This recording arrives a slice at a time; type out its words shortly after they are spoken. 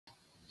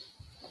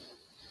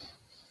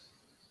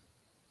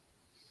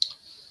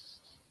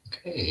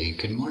Okay,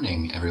 good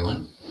morning,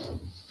 everyone.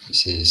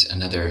 This is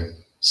another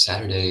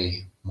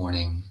Saturday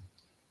morning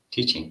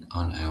teaching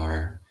on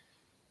our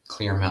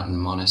Clear Mountain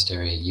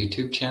Monastery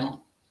YouTube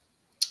channel.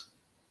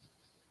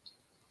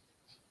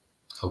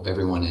 Hope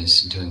everyone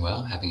is doing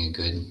well, having a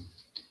good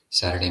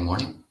Saturday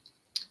morning.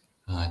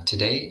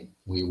 Today,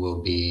 we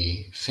will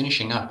be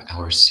finishing up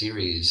our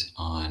series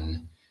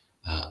on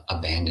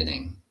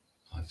abandoning,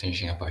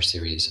 finishing up our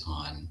series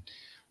on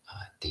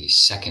the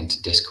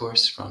second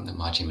discourse from the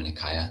Majjhima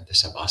Nikaya, the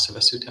Sabbasava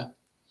Sutta.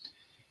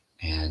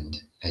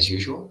 And as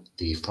usual,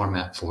 the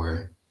format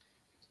for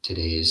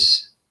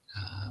today's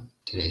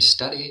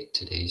study,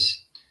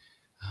 today's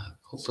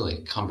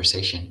hopefully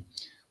conversation,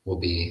 will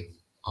be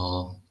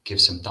I'll give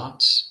some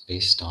thoughts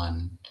based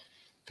on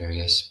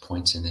various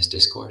points in this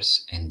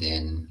discourse, and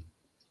then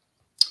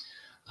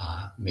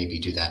maybe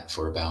do that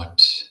for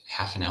about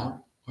half an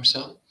hour or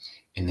so,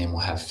 and then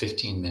we'll have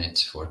 15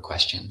 minutes for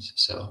questions.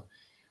 So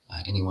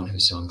anyone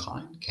who's so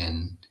inclined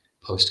can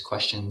post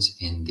questions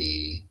in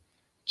the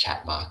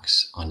chat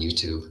box on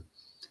YouTube,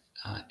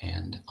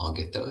 and I'll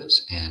get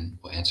those and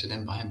we'll answer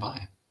them by and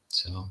by.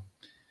 So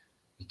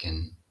we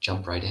can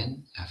jump right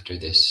in after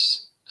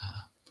this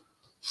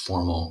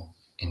formal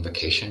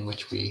invocation,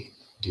 which we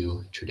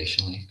do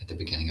traditionally at the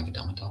beginning of a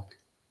Dharma Talk.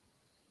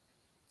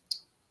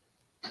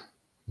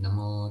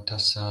 Namo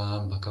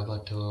tassa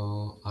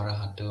bhagavato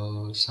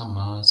arahato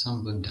samma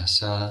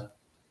sambuddhassa.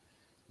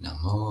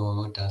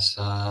 Namo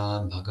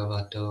tassa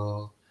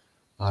bhagavato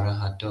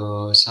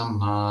arahato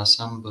samma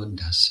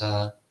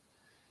sambuddhassa.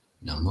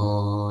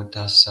 Namo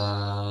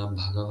tassa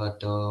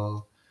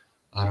bhagavato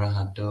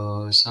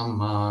arahato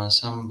samma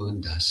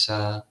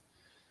sambuddhassa.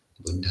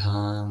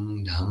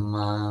 Buddhang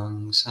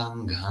dhammang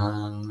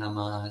sanghang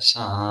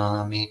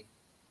namasami.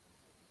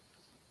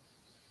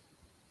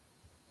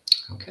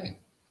 Okay.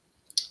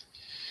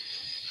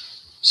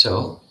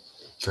 So,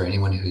 for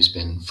anyone who's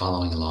been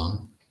following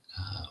along,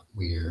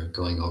 we're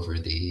going over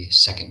the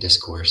second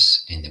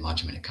discourse in the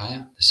Majjhima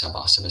Nikaya, the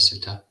Sabbasava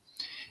Sutta,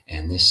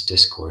 and this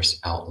discourse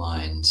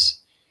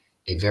outlines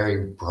a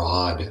very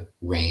broad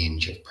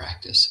range of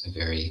practice, a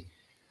very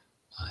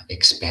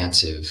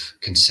expansive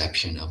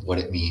conception of what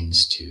it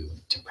means to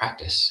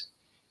practice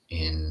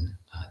in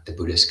the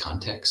Buddhist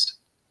context.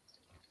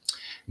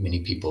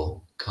 Many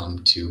people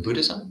come to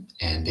Buddhism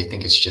and they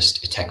think it's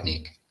just a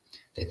technique.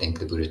 They think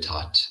the Buddha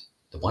taught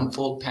the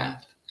one-fold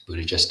path. The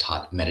Buddha just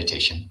taught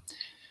meditation.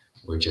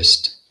 We're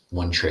just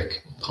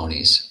one-trick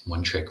ponies,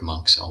 one-trick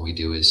monks. All we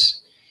do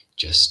is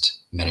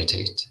just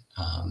meditate.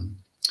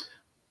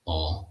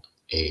 All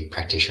a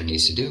practitioner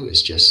needs to do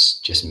is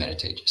just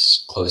meditate,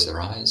 just close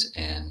their eyes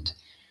and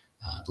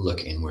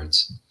look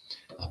inwards.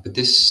 But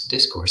this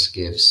discourse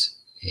gives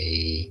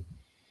a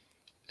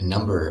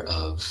number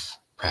of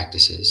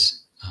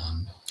practices.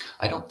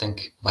 I don't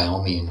think by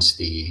all means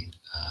the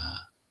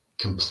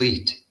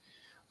complete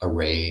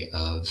array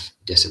of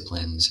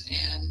disciplines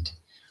and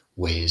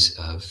ways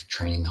of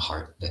training the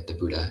heart that the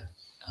Buddha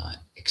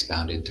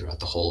expounded throughout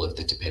the whole of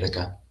the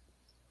Tipitaka.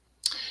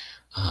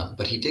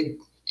 But he did,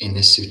 in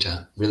this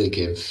sutta, really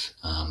give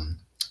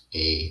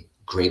a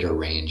greater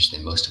range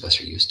than most of us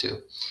are used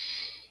to.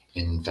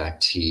 In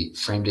fact, he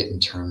framed it in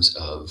terms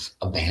of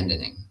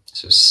abandoning.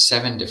 So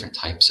 7 different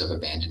types of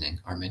abandoning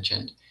are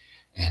mentioned.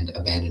 And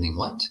abandoning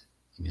what?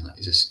 I mean,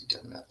 is this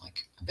talking about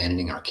like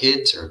abandoning our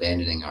kids, or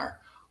abandoning our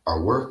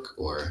work,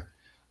 or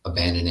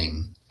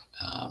abandoning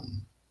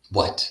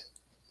what?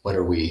 What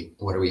are we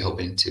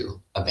hoping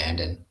to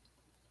abandon?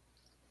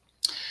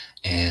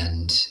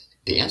 And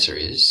the answer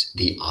is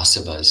the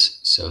asavas.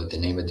 So the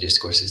name of the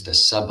discourse is the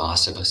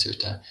Sabbasava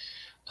Sutta.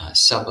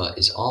 Sabba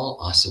is all,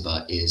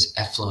 asava is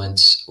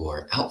effluence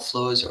or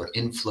outflows or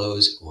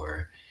inflows,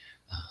 or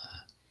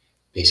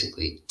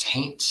basically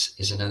taints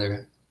is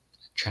another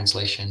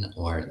translation,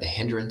 or the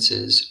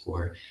hindrances,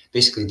 or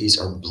basically these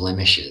are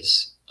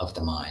blemishes of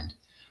the mind.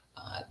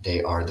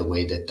 They are the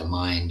way that the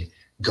mind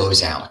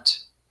goes out,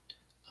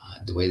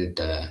 the way that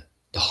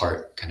the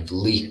heart kind of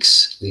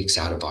leaks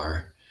out of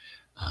our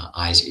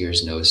eyes,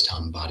 ears, nose,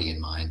 tongue, body,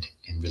 and mind,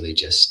 and really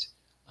just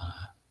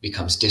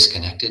becomes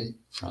disconnected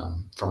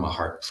from our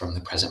heart, from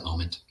the present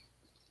moment.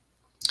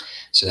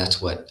 So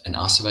that's what an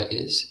asava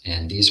is,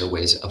 and these are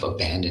ways of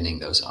abandoning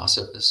those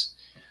asavas.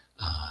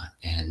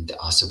 And the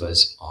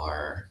asavas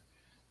are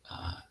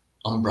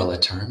umbrella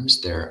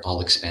terms. They're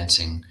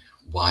all-expansing,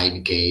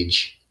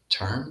 wide-gauge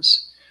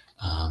terms.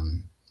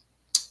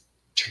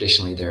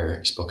 Traditionally,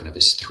 they're spoken of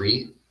as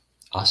 3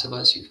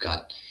 asavas. You've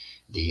got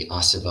the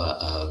asava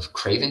of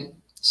craving,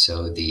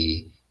 so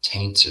the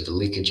taints or the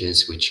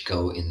leakages which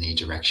go in the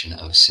direction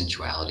of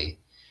sensuality.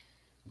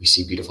 We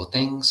see beautiful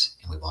things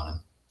and we want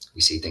them.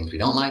 We see things we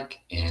don't like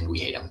and we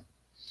hate them.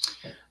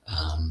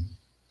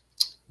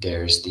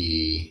 There's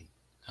the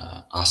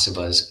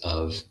asavas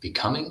of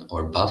becoming,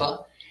 or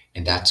bhava,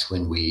 and that's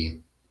when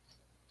we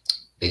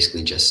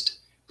basically just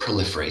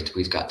proliferate.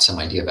 We've got some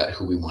idea about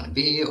who we want to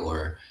be,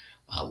 or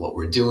what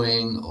we're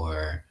doing,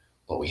 or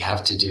what we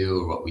have to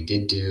do, or what we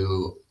did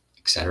do,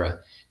 etc.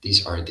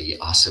 These are the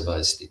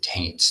asavas, the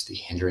taints, the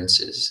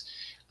hindrances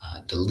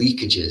the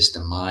leakages,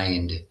 the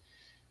mind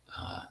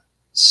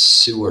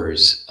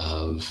sewers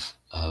of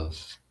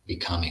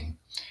becoming.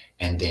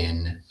 And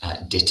then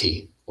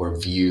ditthi, or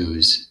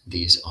views.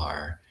 These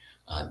are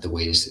the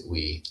ways that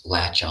we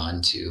latch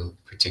on to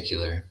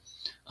particular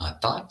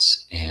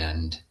thoughts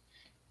and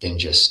then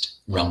just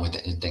run with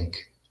it and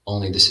think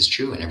only this is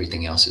true and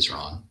everything else is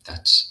wrong.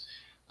 That's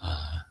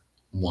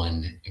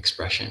one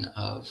expression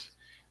of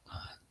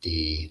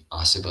the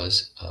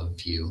asavas of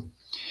view.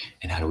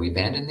 And how do we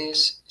abandon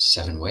these?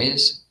 7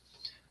 ways.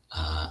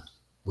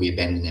 We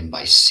abandon them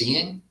by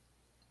seeing.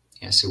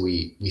 Yeah, so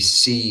we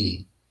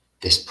see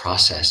this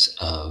process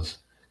of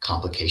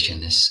complication,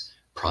 this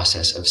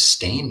process of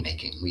stain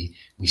making.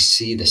 We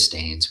see the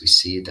stains, we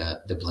see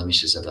the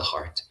blemishes of the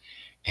heart.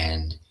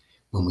 And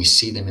when we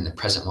see them in the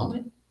present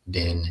moment,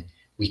 then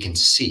we can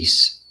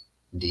cease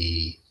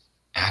the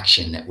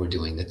action that we're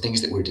doing, the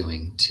things that we're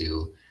doing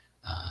to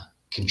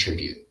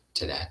contribute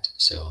to that.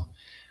 So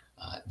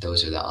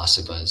those are the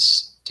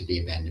asavas to be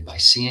abandoned by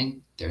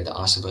seeing. They're the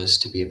asavas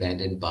to be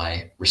abandoned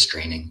by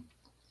restraining.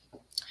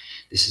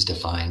 This is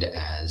defined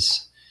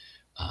as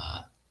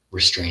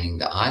restraining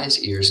the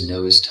eyes, ears,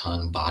 nose,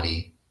 tongue,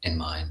 body, and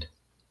mind.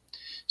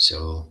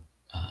 So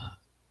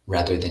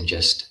rather than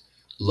just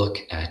look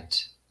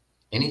at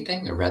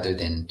anything, or rather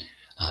than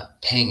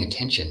paying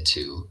attention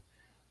to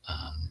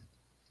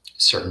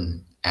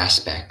certain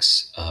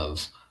aspects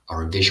of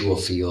our visual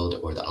field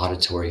or the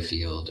auditory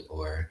field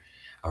or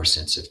our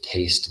sense of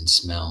taste and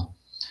smell,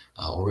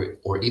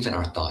 or even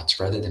our thoughts,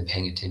 rather than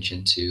paying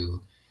attention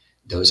to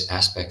those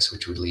aspects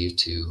which would lead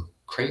to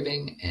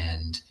craving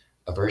and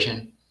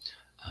aversion,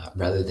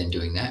 rather than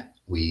doing that,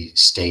 we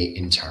stay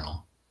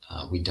internal.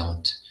 We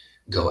don't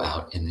go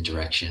out in the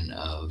direction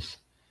of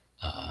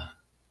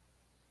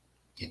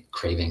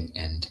craving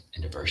and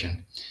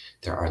aversion.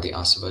 There are the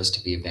asavas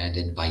to be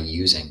abandoned by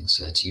using.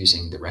 So that's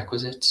using the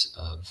requisites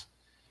of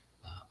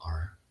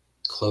our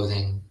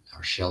clothing,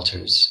 our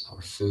shelters,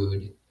 our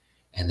food,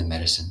 and the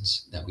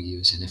medicines that we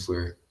use. And if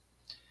we're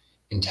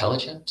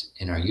intelligent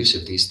in our use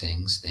of these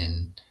things,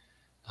 then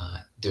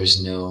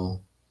there's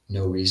no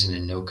reason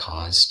and no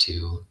cause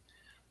to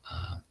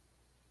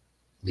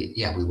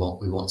we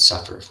won't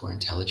suffer if we're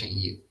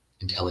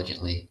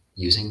intelligently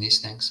using these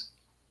things.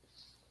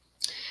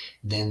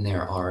 Then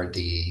there are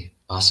the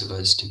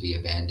asavas to be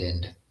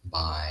abandoned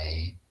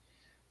by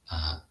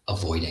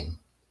avoiding.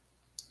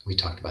 We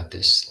talked about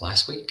this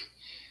last week,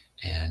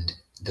 and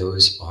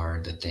those are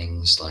the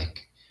things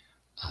like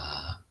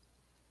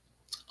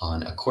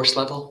on a course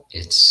level,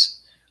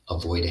 it's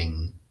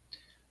avoiding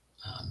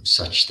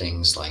such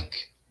things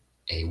like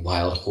a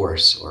wild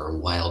horse or a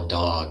wild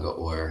dog,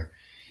 or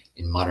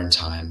in modern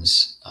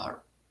times,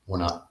 we're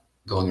not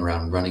going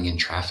around running in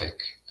traffic.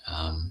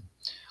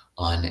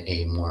 On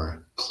a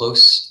more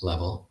close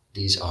level,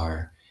 these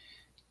are,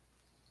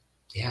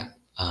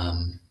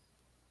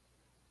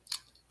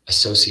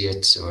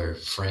 associates or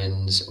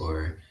friends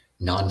or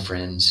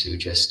non-friends who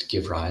just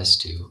give rise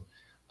to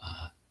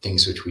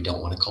things which we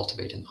don't want to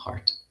cultivate in the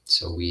heart.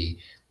 So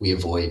we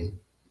avoid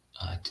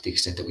to the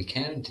extent that we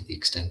can, to the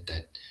extent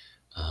that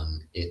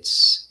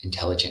it's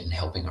intelligent in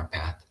helping our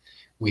path.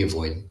 We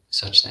avoid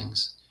such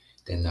things.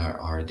 Then there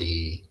are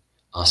the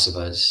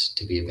asavas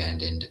to be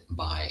abandoned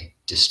by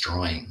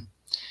destroying.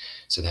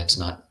 So that's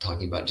not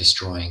talking about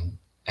destroying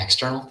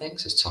external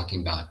things. It's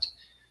talking about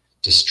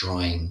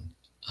destroying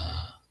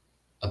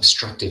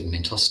obstructive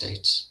mental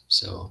states.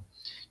 So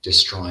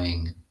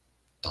destroying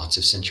thoughts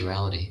of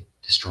sensuality,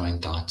 destroying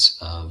thoughts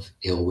of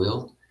ill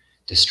will,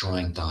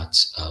 destroying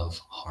thoughts of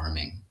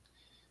harming.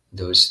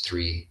 Those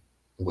 3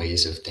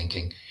 ways of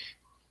thinking,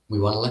 we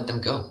want to let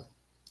them go.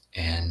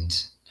 And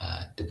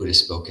the Buddha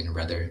spoke in a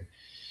rather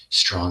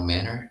strong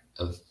manner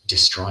of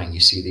destroying.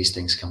 You see these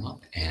things come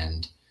up,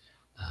 and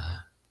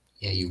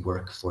you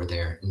work for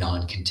their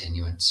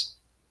non-continuance,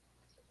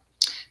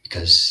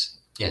 because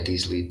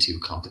these lead to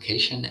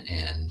complication,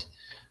 and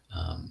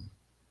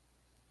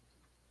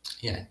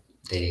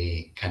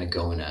they kind of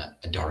go in a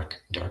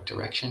dark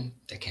direction.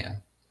 They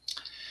can.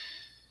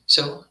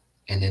 So,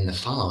 and then the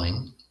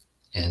following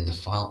and the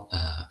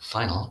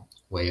final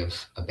way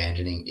of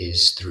abandoning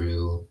is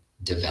through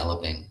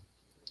developing,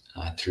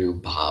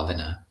 through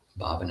bhavana,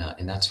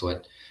 and that's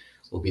what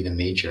will be the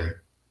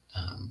major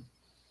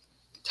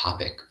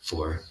topic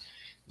for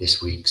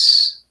this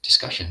week's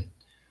discussion.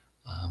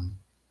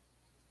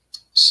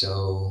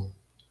 So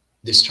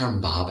this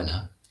term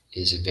bhavana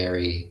is a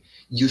very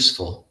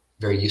useful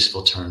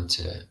term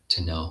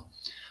to know.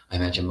 I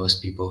imagine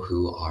most people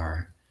who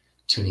are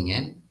tuning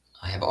in,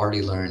 I have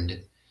already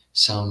learned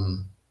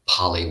some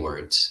Pali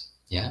words.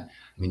 Yeah,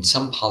 I mean,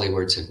 some Pali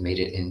words have made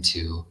it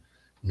into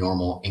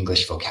normal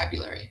English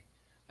vocabulary.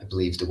 I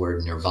believe the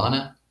word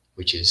nirvana,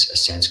 which is a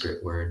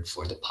Sanskrit word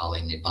for the Pali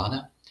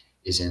nibbana,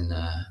 is in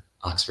the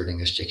Oxford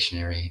English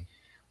Dictionary.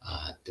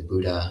 The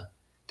Buddha,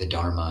 the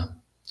Dharma,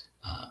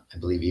 I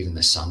believe even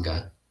the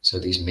Sangha. So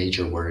these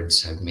major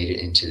words have made it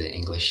into the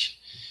English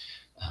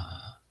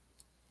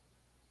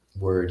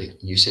word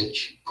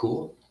usage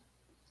pool.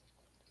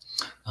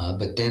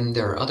 But then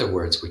there are other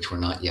words which we're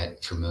not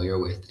yet familiar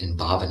with, and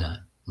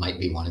bhavana might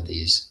be one of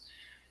these.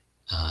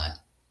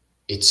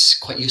 It's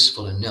quite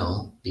useful to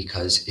know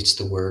because it's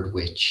the word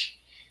which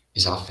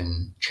is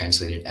often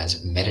translated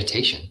as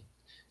meditation.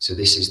 So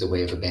this is the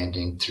way of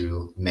abandoning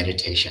through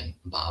meditation,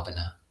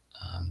 bhavana.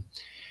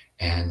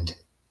 And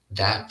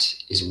that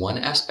is one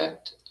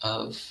aspect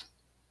of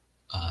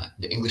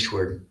the English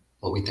word,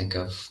 what we think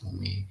of when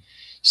we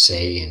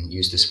say and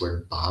use this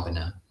word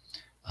bhavana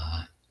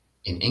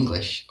in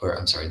English, or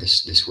I'm sorry,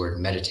 this word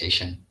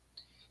meditation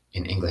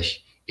in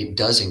English. It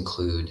does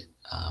include,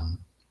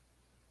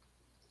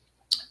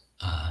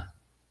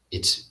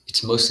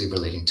 it's mostly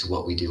relating to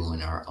what we do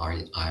when our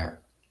eyes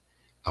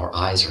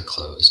are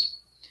closed.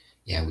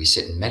 Yeah, we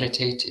sit and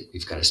meditate.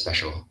 We've got a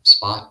special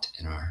spot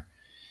in our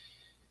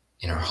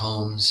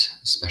homes,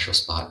 a special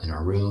spot in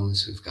our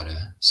rooms. We've got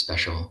a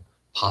special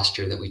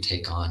posture that we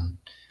take on.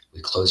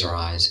 We close our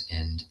eyes,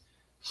 and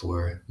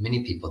for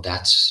many people,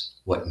 that's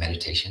what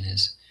meditation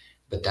is.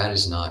 But that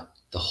is not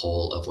the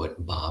whole of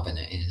what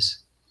bhavana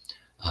is.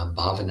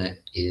 Bhavana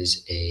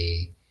is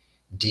a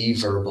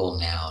deverbal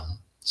noun.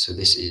 So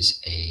this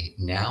is a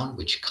noun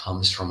which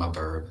comes from a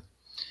verb.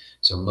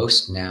 So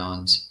most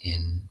nouns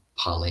in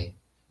Pali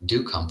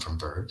do come from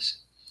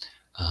verbs.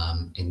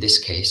 In this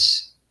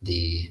case,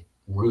 the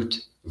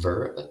root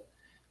verb,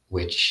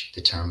 which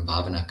the term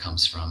bhavana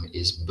comes from,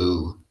 is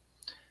bu.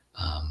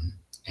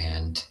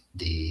 And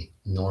the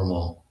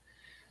normal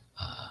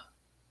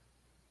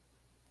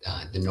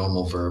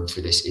verb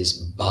for this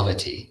is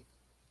bhavati,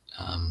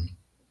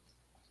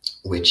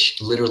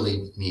 which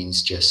literally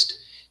means just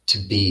to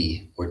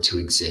be or to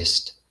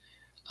exist,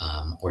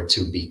 or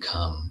to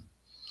become.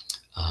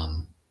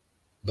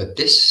 But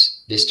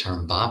this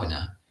term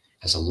bhavana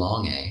has a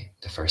long A,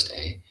 the first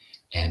A,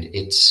 and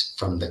it's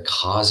from the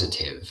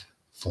causative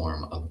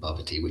form of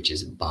bhavati, which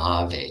is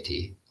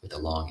bhaveti with a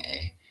long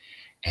A.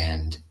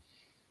 And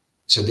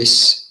so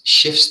this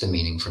shifts the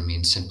meaning from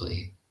mean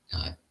simply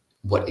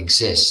what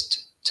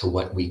exists to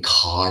what we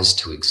cause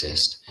to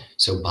exist.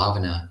 So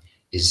bhavana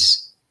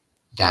is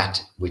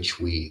that which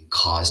we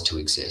cause to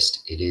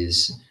exist. It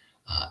is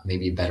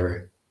maybe a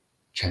better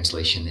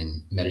translation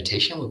in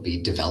meditation would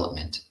be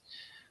development.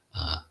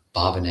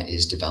 Bhavana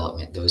is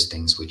development, those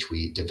things which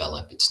we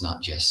develop. It's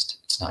not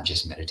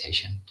just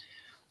meditation.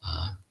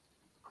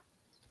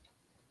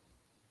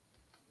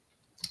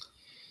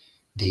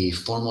 The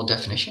formal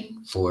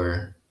definition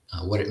for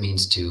what it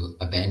means to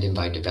abandon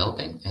by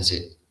developing, as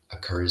it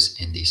occurs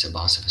in the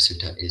Sabbasava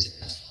Sutta, is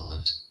as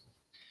follows.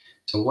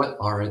 So what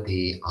are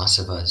the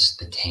asavas,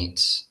 the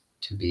taints,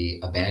 to be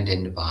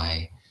abandoned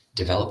by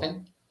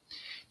developing?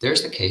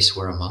 There's the case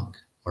where a monk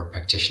or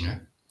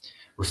practitioner,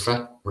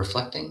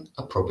 reflecting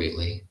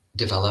appropriately,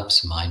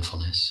 develops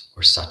mindfulness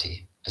or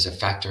sati as a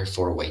factor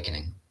for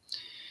awakening,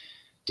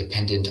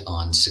 dependent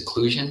on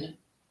seclusion,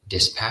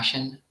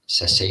 dispassion,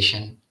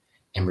 cessation,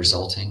 and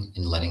resulting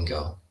in letting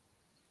go.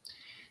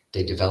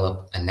 They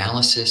develop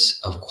analysis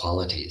of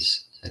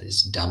qualities, that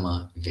is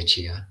Dhamma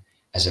Vichaya,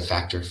 as a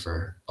factor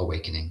for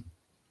awakening.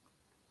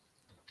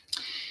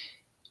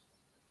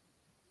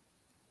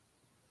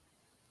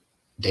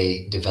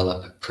 They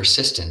develop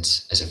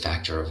persistence as a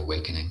factor of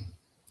awakening,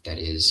 that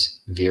is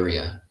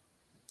Virya.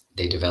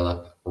 They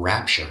develop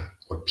rapture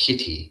or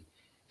piti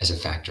as a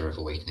factor of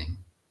awakening.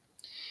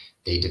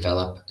 They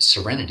develop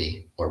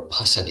serenity or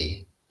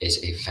passaddhi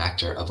as a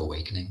factor of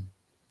awakening.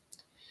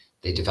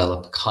 They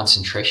develop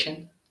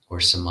concentration or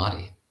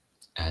samadhi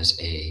as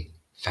a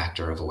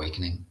factor of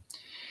awakening.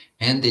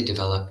 And they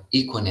develop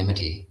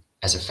equanimity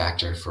as a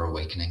factor for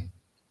awakening.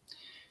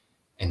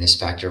 And this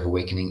factor of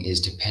awakening is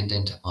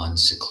dependent on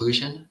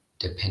seclusion,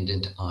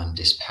 dependent on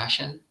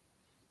dispassion,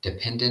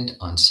 dependent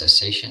on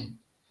cessation,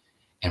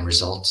 and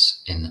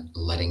results in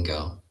letting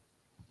go.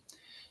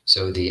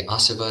 So the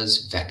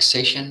asavas,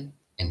 vexation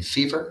and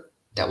fever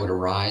that would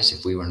arise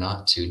if we were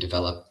not to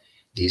develop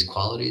these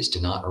qualities do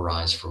not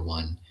arise for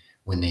one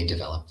when they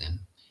develop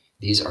them.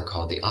 These are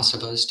called the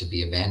asavas, to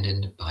be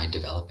abandoned by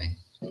developing.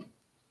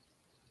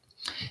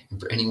 And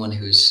for anyone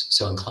who's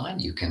so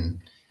inclined, you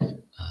can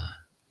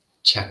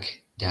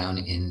check down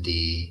in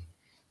the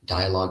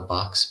dialogue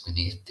box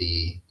beneath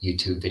the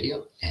YouTube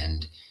video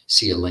and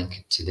see a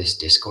link to this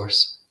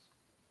discourse.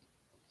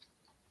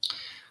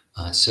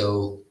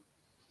 So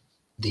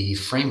the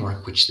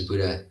framework which the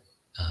Buddha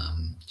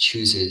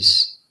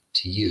chooses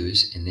to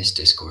use in this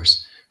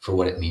discourse for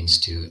what it means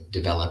to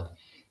develop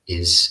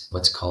is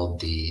what's called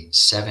the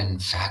 7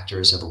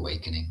 factors of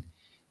awakening,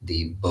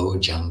 the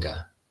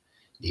bojjhanga.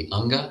 The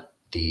anga,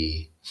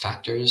 the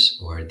factors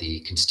or the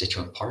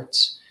constituent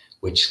parts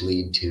which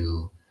lead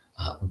to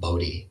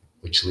bodhi,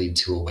 which lead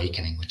to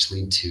awakening, which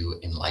lead to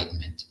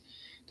enlightenment.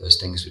 Those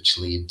things which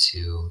lead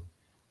to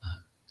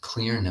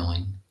clear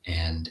knowing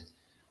and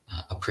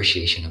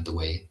appreciation of the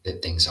way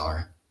that things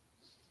are.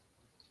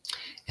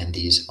 And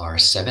these are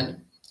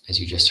 7, as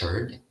you just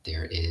heard.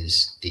 There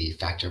is the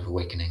factor of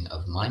awakening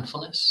of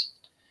mindfulness,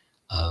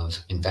 of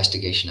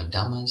investigation of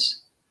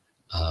dhammas,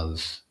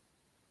 of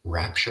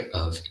rapture,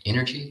 of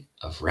energy,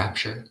 of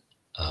rapture,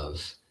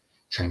 of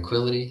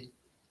tranquility,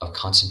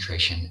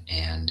 concentration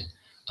and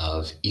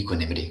of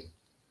equanimity.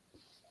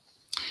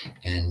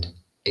 And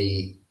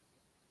a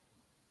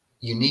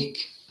unique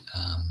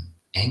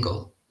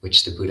angle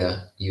which the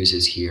Buddha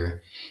uses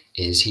here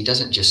is he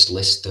doesn't just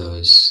list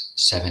those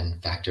 7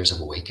 factors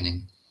of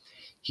awakening.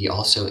 He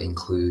also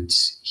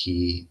includes,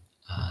 he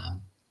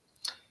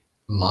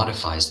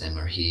modifies them,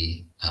 or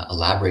he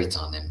elaborates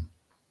on them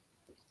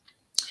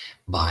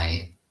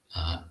by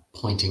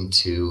pointing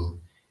to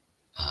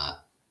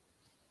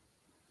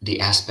the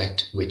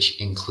aspect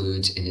which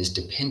includes and is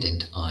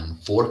dependent on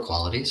 4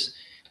 qualities,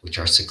 which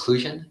are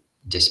seclusion,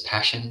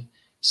 dispassion,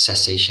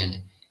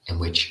 cessation, and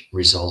which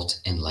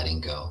result in letting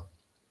go.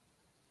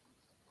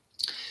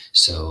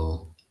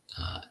 So,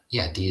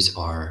 these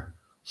are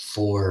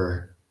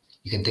 4,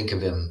 you can think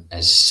of them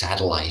as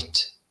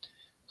satellite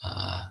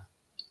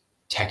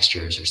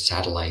textures or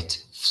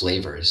satellite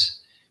flavors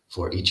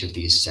for each of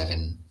these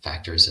 7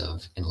 factors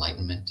of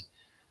enlightenment.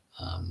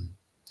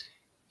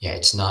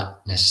 It's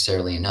not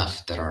necessarily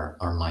enough that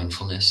our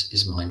mindfulness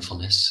is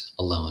mindfulness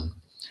alone.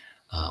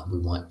 We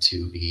want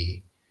to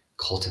be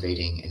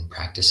cultivating and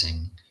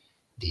practicing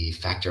the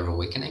factor of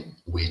awakening,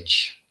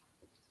 which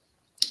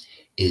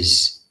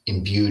is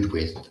imbued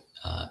with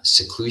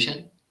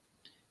seclusion,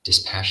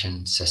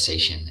 dispassion,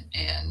 cessation,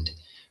 and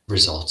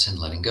results in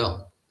letting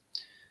go.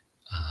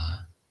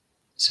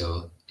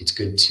 So it's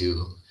good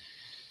to,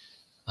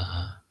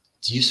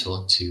 it's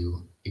useful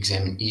to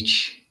examine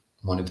each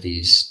one of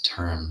these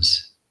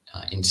terms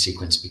in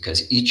sequence,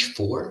 because each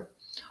 4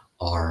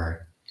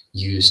 are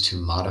used to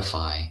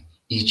modify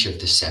each of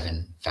the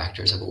 7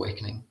 factors of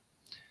awakening.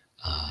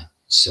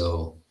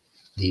 So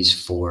these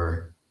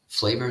 4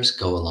 flavors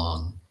go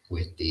along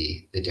with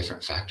the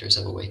different factors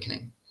of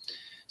awakening.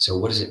 So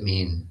what does it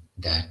mean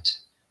that,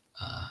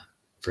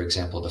 for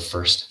example, the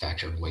first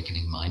factor of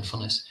awakening,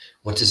 mindfulness,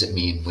 what does it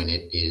mean when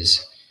it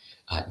is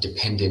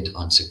dependent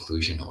on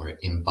seclusion, or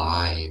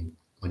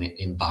when it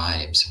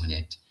imbibes, when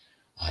it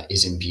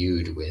is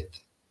imbued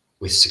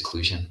with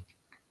seclusion?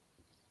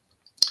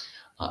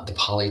 The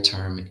Pali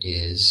term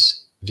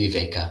is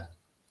viveka.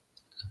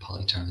 The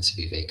Pali term is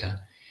viveka,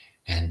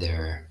 and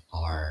there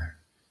are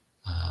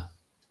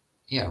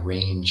a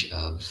range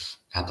of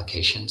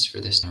applications for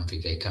this term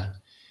viveka.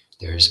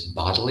 There's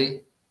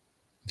bodily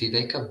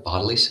viveka,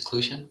 bodily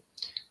seclusion,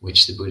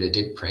 which the Buddha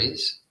did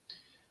praise.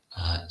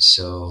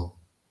 So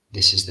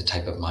this is the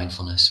type of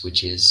mindfulness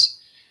which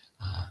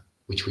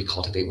we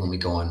cultivate when we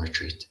go on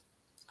retreat.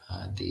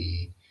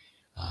 The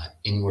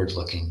inward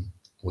looking,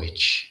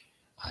 which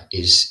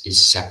is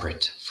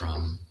separate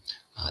from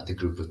the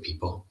group of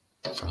people,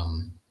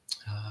 from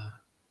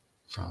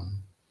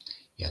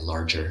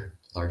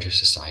larger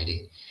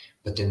society.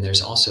 But then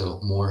there's also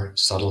more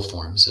subtle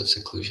forms of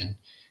seclusion.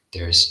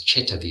 There's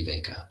citta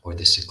viveka, or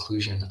the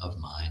seclusion of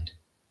mind.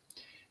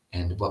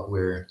 And what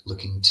we're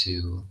looking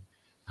to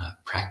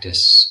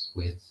practice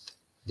with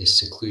this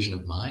seclusion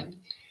of mind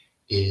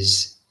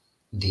is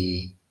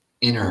the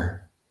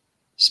inner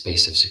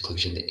space of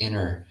seclusion, the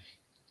inner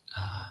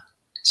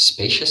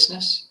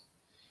spaciousness,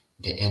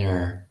 the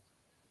inner,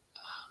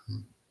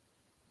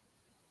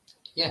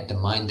 the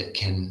mind that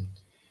can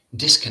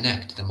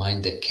disconnect, the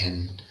mind that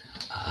can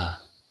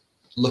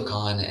look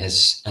on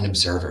as an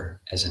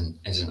observer, as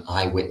an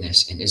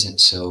eyewitness, and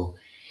isn't so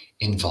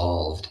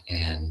involved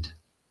and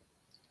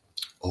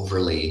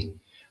overly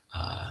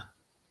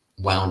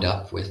wound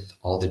up with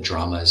all the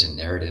dramas and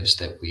narratives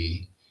that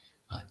we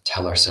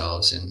tell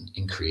ourselves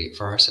and create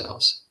for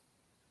ourselves.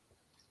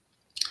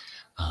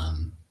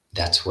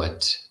 That's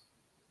what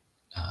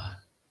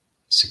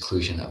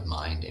seclusion of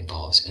mind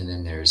involves. And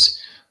then there's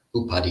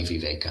upadi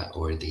viveka,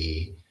 or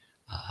the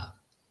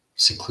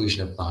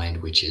seclusion of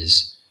mind which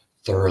is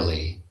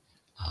thoroughly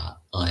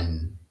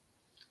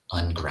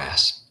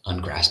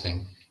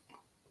ungrasping.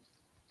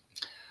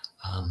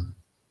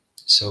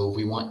 So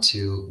we want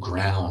to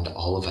ground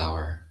all of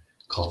our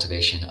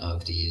cultivation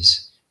of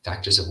these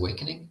factors of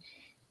awakening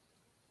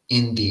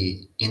in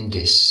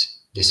this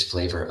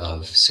flavor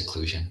of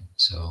seclusion.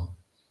 So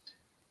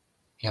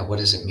what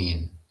does it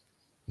mean?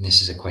 And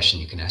this is a question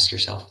you can ask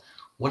yourself.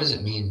 What does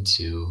it mean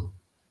to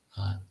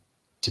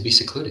be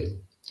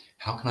secluded?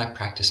 How can I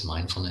practice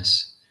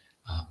mindfulness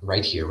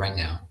right here, right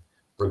now,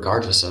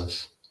 regardless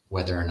of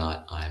whether or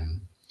not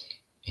I'm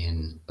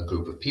in a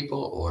group of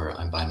people, or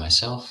I'm by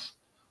myself,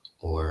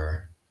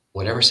 or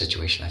whatever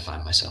situation I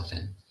find myself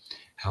in?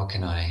 How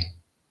can I,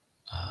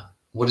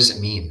 what does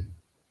it mean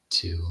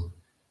to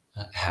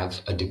have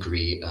a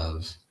degree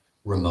of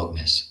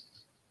remoteness?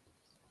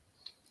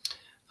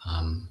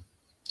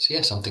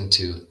 Something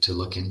to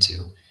look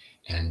into.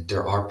 And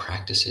there are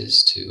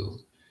practices to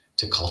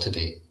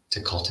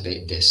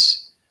cultivate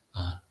this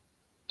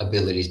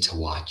ability to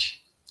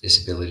watch,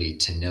 this ability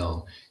to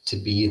know, to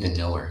be the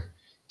knower,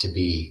 to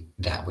be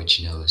that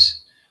which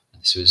knows.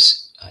 This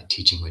was a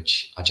teaching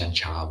which Ajahn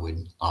Chah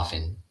would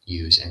often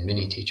use, and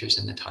many teachers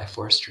in the Thai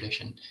forest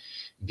tradition.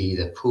 Be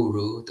the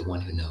puru, the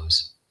one who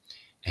knows.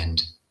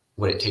 And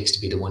what it takes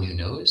to be the one who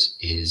knows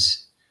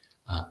is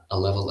a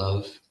level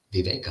of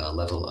viveka, a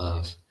level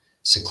of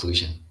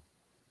seclusion.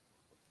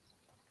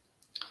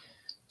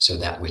 So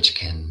that which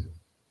can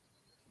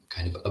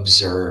kind of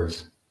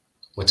observe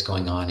what's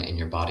going on in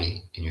your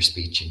body, in your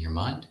speech, in your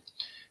mind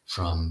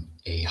from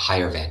a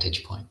higher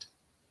vantage point.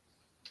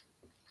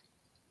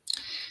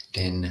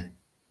 Then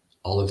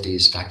all of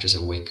these factors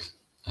of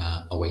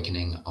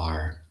awakening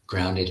are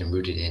grounded and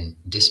rooted in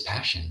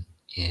dispassion,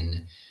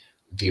 in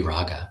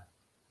viraga.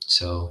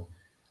 So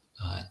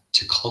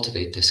to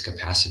cultivate this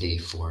capacity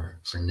for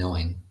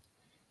knowing,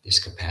 this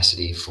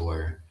capacity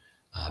for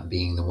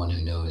being the one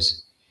who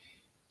knows,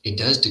 it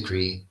does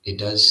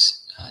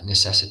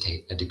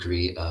necessitate a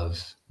degree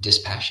of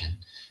dispassion.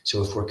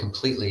 So if we're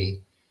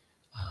completely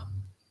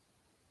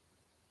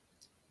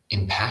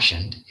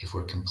impassioned, if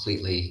we're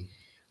completely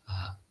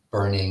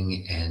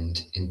burning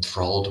and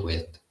enthralled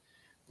with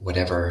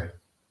whatever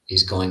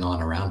is going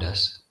on around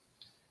us,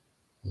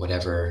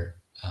 whatever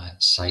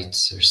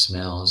sights or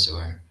smells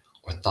or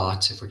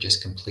thoughts, if we're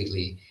just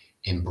completely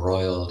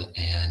embroiled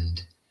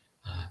and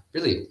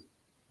really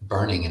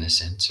burning in a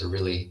sense, or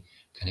really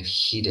kind of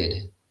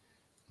heated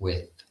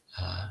with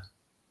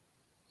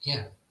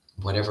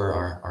whatever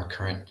our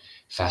current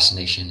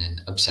fascination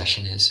and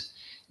obsession is,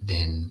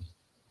 then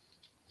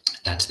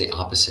that's the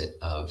opposite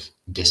of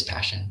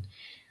dispassion.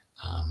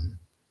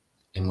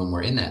 And when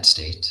we're in that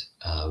state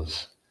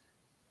of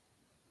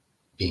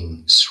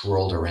being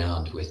swirled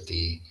around with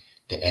the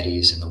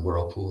eddies and the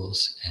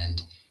whirlpools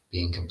and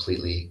being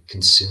completely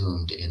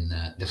consumed in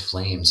the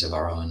flames of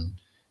our own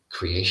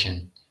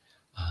creation,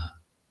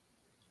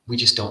 we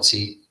don't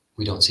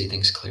see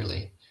things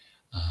clearly.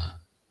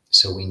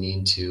 So we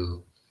need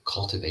to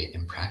cultivate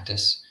and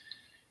practice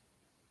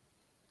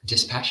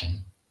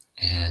dispassion.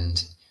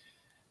 And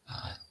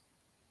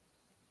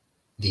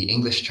the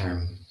English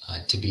term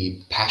to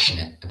be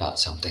passionate about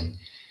something,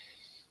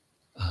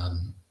 I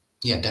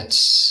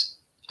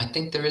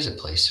think there is a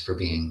place for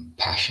being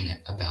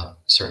passionate about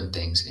certain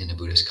things in a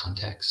Buddhist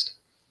context.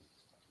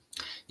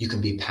 You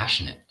can be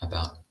passionate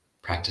about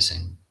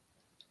practicing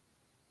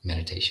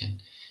meditation.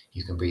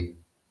 You can be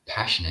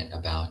passionate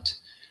about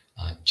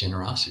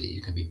generosity.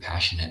 You can be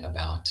passionate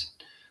about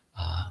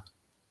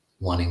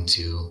wanting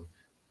to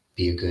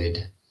be a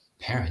good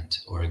parent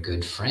or a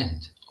good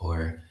friend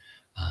or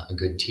a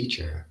good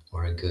teacher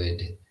or a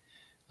good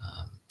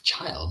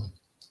child,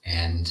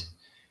 and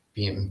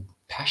being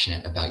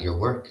passionate about your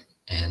work.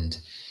 And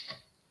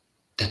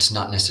that's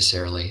not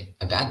necessarily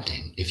a bad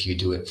thing if you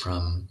do it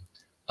from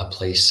a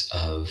place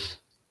of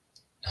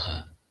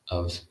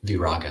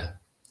viraga,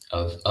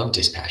 of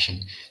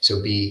dispassion.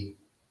 So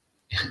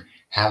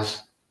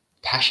have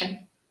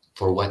passion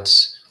for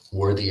what's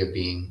worthy of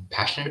being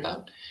passionate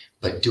about,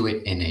 but do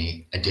it in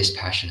a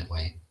dispassionate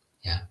way.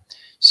 Yeah.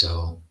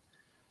 So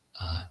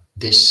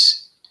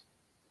this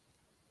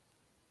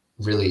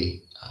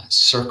really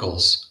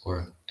circles,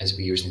 or as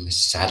we're using the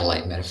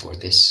satellite metaphor,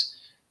 this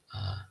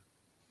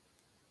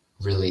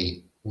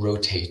really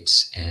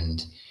rotates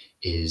and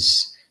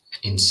is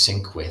in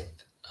sync with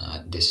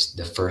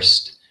the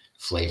first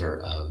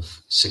flavor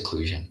of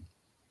seclusion.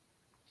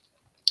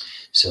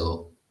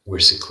 So we're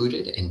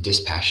secluded and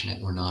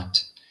dispassionate. We're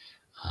not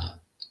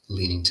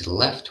leaning to the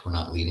left. We're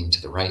not leaning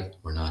to the right.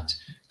 We're not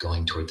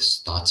going towards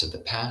thoughts of the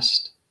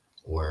past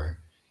or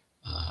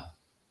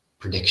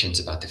predictions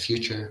about the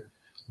future.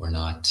 We're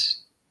not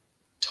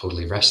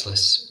totally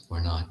restless.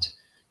 We're not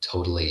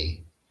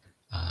totally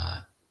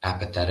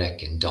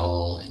apathetic and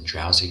dull and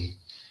drowsy.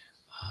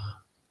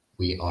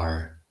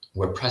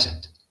 We're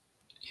present,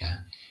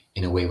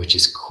 in a way which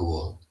is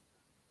cool.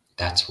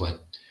 That's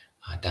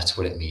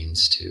what it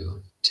means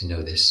to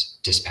know this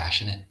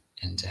dispassionate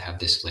and to have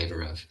this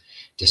flavor of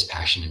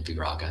dispassion and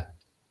viraga.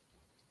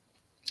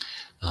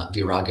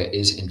 Viraga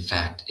is in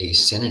fact a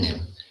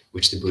synonym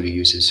which the Buddha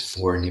uses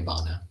for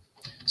nibbana.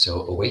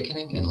 So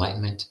awakening,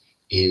 enlightenment,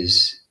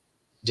 is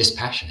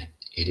dispassionate.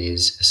 It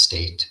is a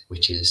state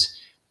which is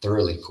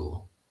thoroughly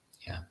cool.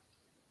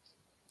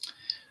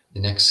 The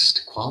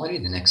next quality,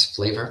 the next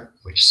flavor,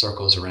 which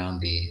circles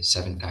around the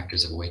 7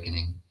 factors of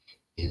awakening,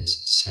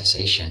 is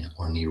cessation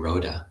or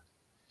nirodha.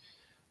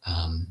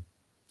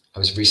 I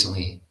was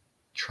recently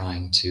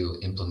trying to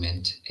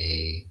implement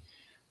a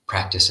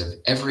practice of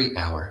every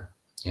hour,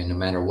 no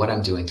matter what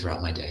I'm doing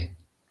throughout my day,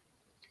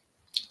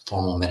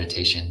 formal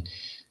meditation,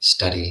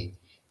 study,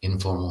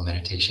 informal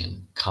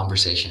meditation,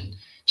 conversation,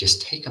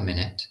 just take a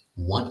minute,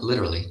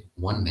 literally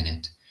 1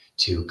 minute,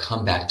 to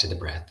come back to the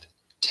breath.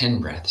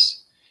 10 breaths.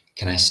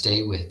 Can I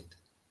stay with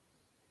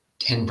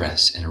 10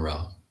 breaths in a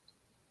row?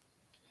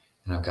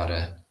 And I've got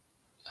a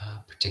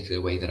particular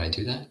way that I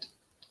do that,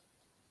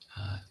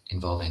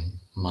 involving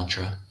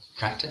mantra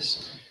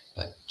practice,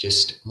 but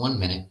just 1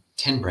 minute,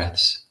 10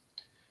 breaths.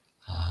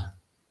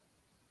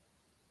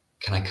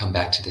 Can I come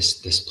back to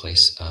this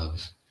place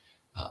of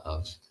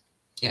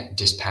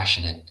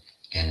dispassionate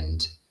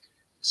and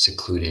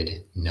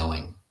secluded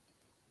knowing?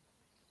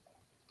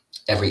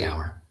 Every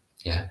hour,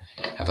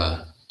 have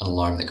an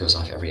alarm that goes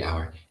off every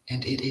hour.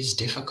 And it is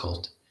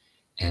difficult.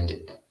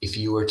 And if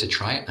you were to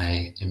try it,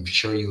 I am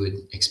sure you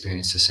would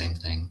experience the same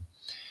thing.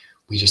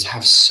 We just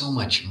have so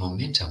much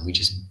momentum. We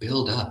just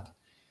build up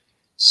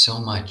so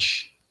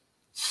much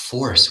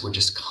force. We're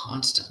just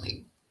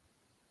constantly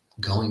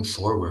going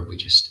forward. We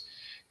just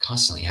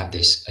constantly have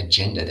this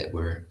agenda that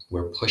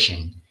we're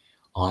pushing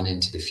on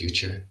into the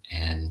future,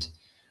 and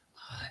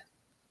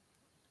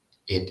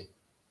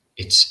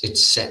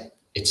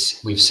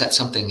we've set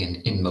something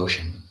in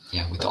motion,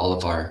 yeah, with all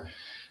of our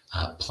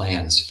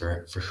plans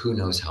for who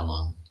knows how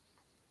long.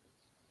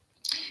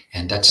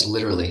 And that's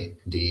literally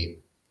the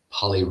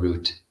Pali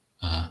root.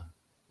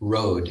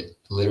 Road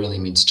literally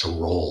means to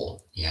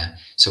roll, yeah.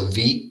 So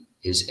V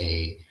is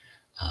a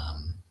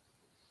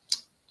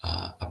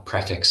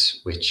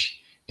prefix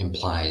which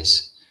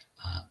implies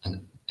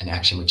an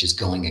action which is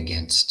going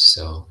against.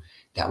 So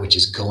that which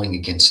is going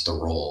against the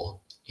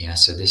roll, yeah.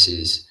 So this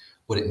is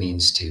what it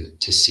means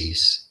to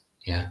cease,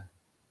 yeah.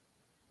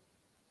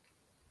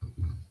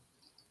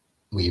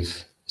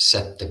 We've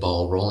set the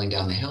ball rolling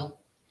down the hill,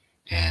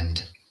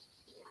 and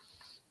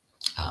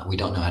we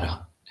don't know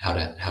how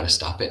to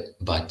stop it.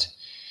 But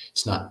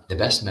it's not the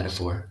best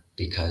metaphor,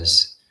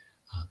 because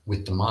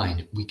with the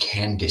mind we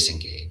can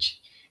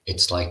disengage.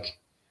 It's like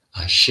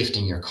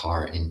shifting your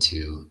car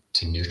into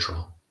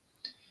neutral.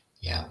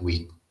 Yeah,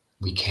 we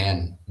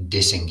can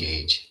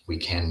disengage. We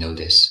can know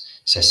this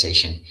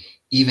cessation,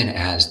 even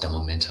as the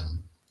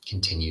momentum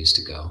continues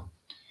to go.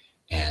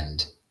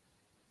 And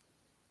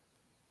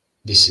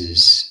this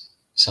is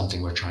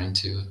something we're trying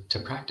to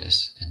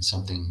practice, and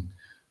something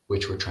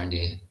which we're trying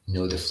to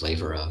know the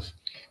flavor of.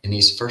 And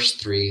these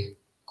first three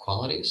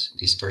qualities,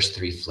 these first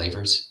three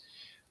flavors,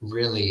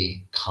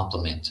 really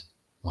complement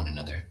one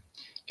another.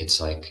 It's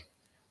like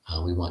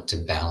we want to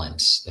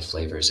balance the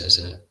flavors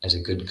as a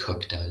good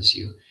cook does.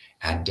 You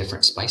add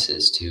different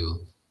spices to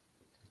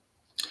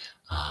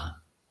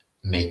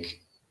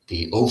make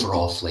the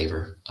overall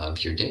flavor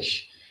of your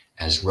dish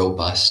as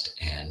robust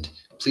and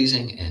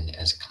pleasing and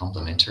as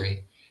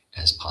complementary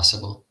as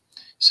possible.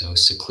 So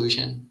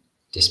seclusion,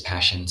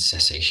 dispassion,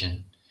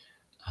 cessation,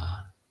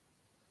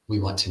 we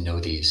want to know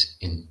these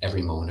in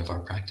every moment of our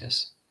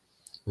practice.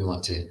 We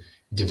want to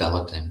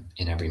develop them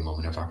in every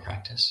moment of our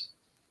practice.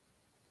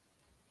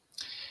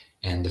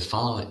 And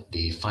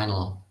the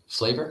final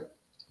flavor,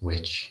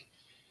 which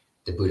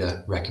the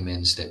Buddha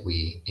recommends that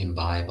we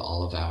imbibe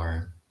all of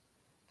our,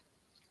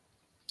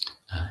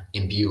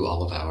 imbue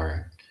all of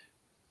our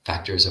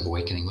factors of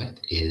awakening with,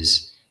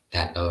 is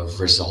that of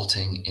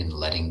resulting in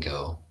letting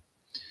go.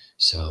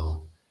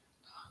 So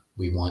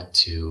we want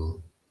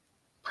to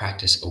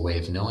practice a way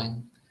of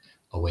knowing,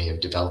 a way of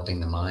developing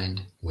the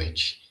mind,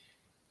 which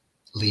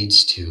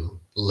leads to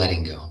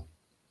letting go.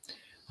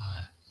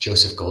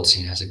 Joseph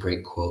Goldstein has a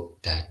great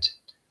quote that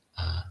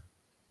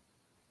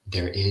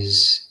there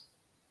is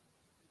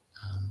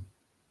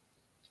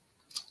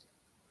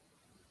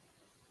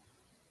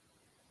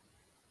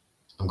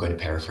I'm going to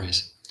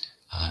paraphrase.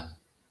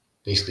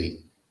 Basically,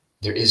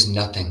 there is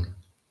nothing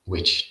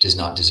which does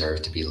not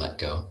deserve to be let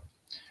go.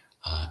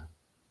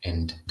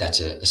 And that's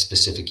a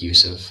specific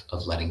use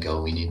of letting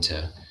go. We need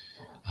to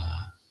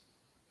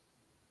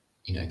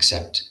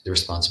accept the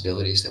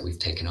responsibilities that we've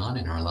taken on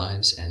in our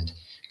lives, and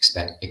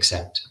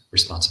accept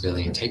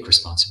responsibility and take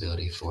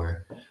responsibility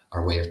for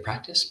our way of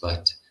practice.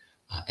 But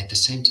at the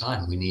same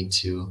time, we need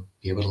to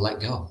be able to let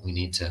go. We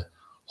need to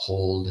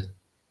hold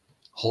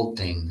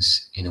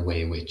things in a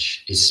way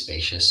which is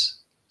spacious.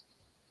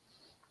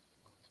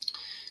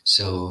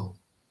 So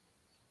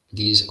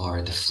these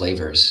are the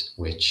flavors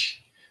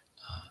which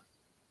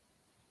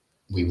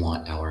we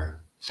want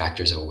our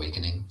factors of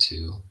awakening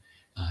to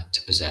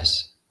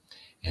possess.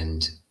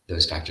 And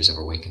those factors of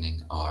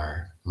awakening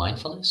are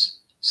mindfulness.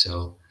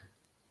 So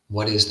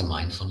what is the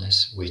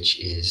mindfulness which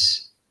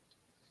is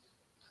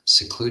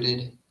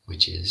secluded,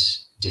 which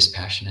is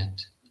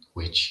dispassionate,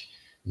 which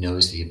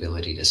knows the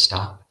ability to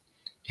stop,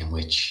 and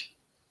which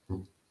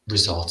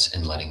results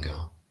in letting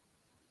go?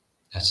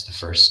 That's the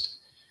first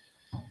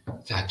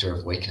factor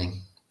of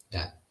awakening.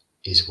 That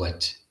is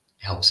what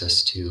helps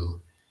us to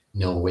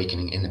know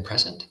awakening in the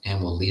present,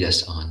 and will lead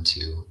us on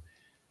to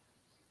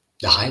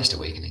the highest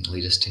awakening,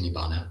 lead us to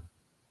Nibbana.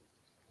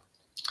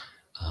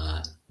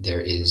 There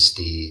is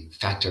the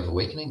factor of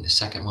awakening, the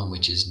second one,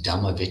 which is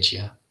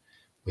Dhammavicaya,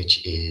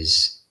 which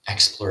is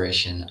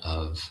exploration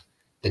of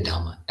the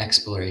Dhamma,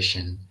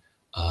 exploration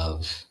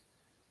of,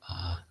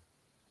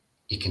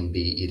 it can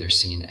be either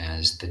seen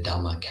as the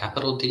Dhamma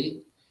capital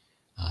D,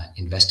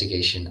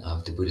 investigation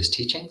of the Buddha's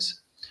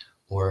teachings,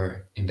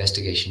 or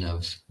investigation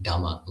of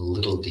Dhamma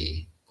little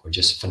d, or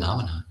just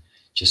phenomena,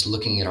 just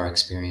looking at our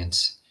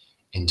experience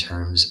in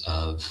terms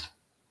of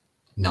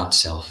not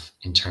self,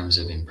 in terms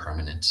of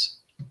impermanence,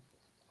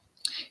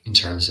 in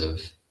terms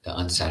of the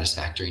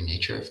unsatisfactory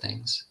nature of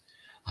things.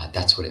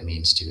 That's what it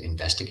means to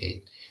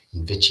investigate.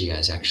 And Vicaya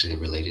is actually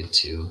related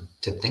to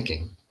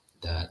thinking,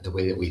 the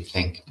way that we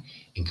think.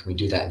 And can we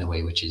do that in a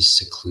way which is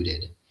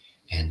secluded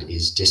and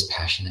is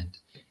dispassionate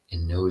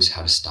and knows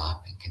how to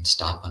stop and can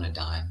stop on a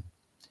dime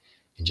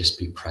and just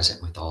be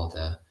present with all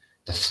the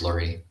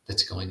flurry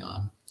that's going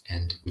on,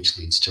 and which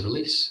leads to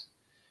release.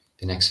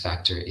 The next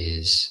factor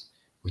is,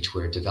 which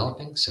we're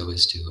developing, so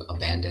is to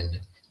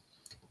abandon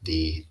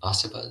the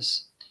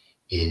asavas,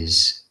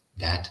 is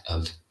that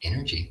of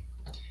energy.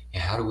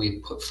 And how do we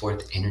put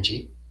forth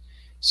energy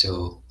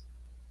so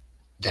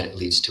that it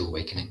leads to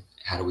awakening?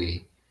 How do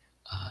we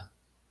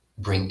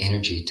bring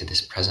energy to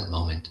this present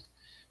moment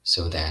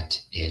so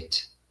that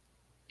it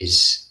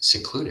is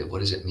secluded? What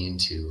does it mean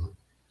to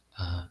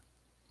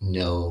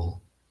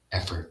no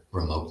effort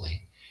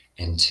remotely,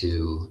 and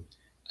to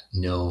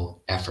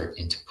no effort,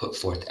 and to put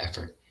forth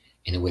effort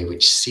in a way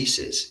which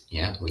ceases,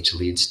 which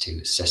leads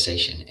to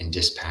cessation and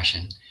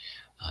dispassion?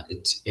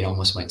 It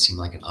almost might seem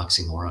like an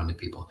oxymoron to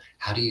people.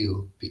 How do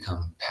you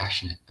become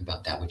passionate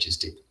about that which is,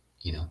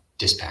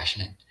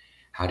 dispassionate?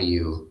 How do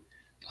you,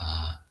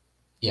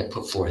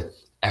 put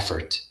forth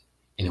effort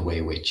in a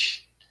way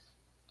which,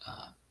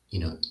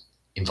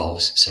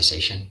 involves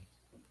cessation?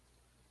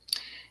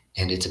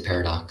 And it's a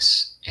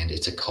paradox, and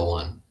it's a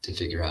koan to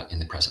figure out in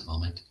the present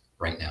moment,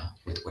 right now,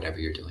 with whatever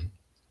you're doing.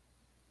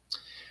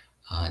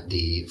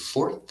 The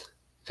fourth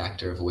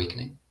factor of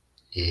awakening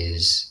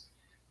is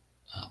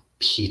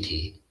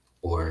piti,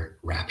 or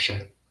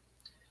rapture.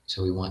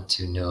 So we want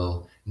to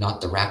know not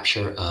the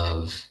rapture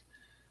of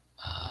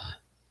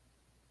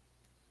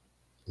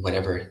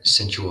whatever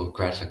sensual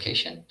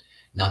gratification,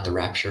 not the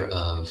rapture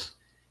of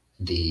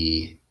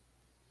the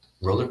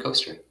roller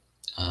coaster,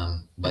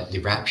 but the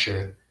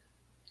rapture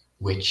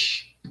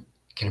which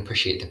can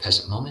appreciate the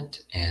present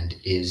moment and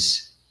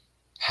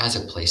has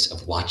a place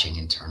of watching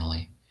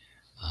internally.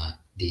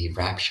 The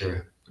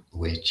rapture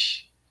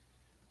which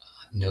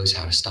knows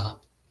how to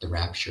stop, the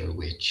rapture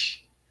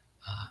which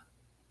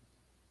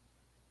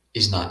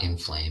is not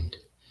inflamed,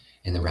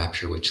 and the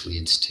rapture which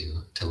leads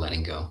to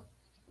letting go.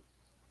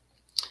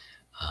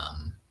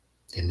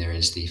 Then there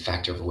is the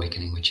factor of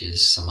awakening, which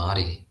is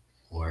samadhi,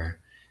 or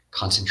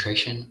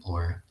concentration,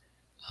 or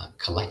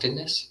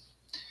collectedness.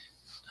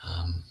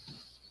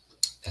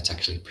 That's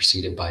actually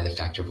preceded by the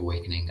factor of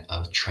awakening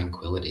of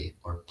tranquility,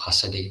 or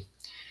passaddhi.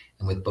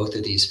 And with both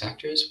of these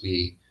factors,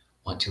 we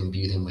want to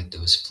imbue them with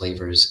those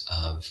flavors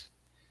of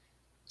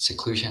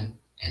seclusion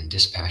and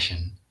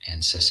dispassion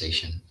and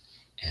cessation,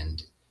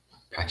 and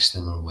practice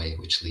them in a way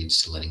which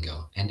leads to letting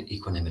go. And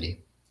equanimity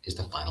is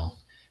the final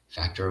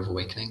factor of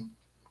awakening.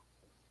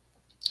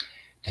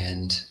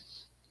 And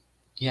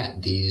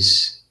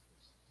these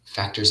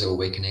factors of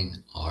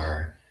awakening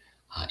are,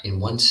 in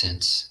one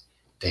sense,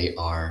 they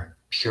are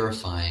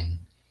purifying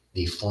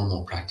the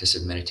formal practice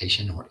of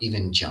meditation, or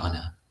even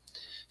jhana.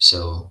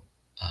 So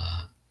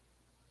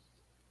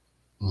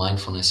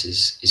mindfulness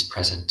is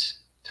present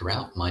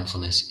throughout.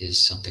 Mindfulness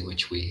is something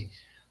which we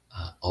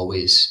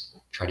always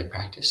try to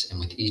practice. And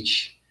with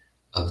each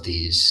of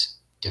these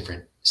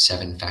different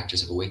 7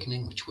 factors of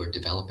awakening, which we're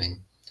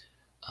developing,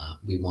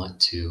 we want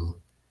to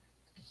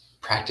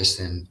practice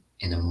them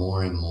in a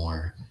more and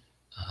more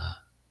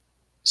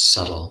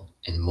subtle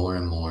and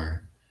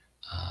more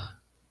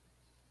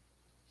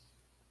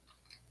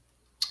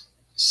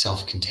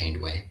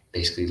self-contained way,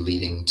 basically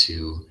leading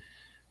to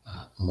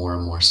more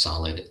and more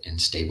solid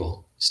and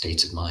stable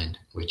states of mind,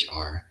 which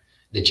are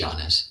the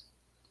jhanas,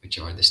 which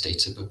are the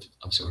states of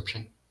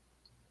absorption.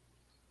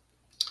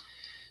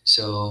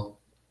 So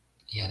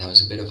that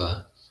was a bit of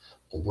a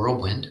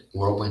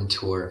whirlwind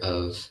tour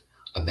of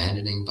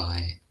abandoning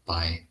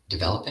by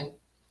developing.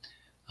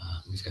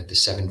 We've got the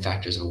 7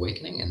 factors of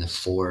awakening and the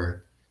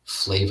 4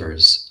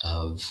 flavors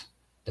of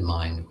the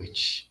mind,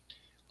 which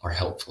are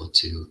helpful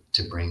to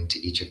bring to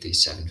each of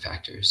these 7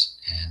 factors.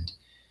 And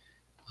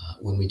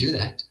when we do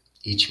that,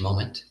 each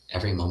moment,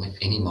 every moment,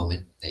 any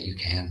moment that you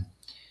can,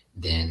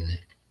 then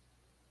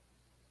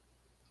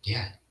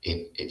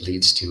it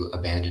leads to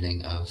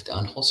abandoning of the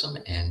unwholesome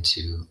and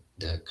to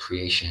the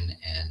creation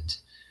and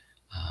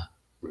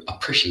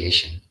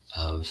appreciation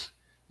of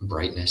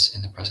brightness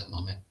in the present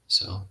moment.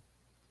 So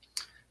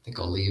I think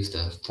I'll leave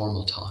the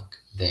formal talk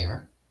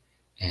there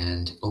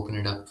and open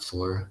it up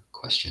for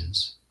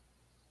questions.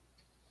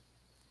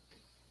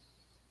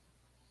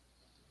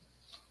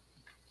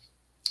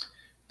 I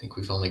think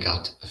we've only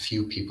got a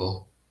few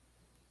people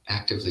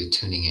actively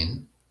tuning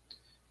in.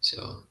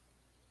 So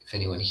if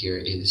anyone here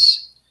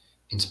is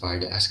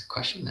inspired to ask a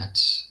question,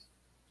 that's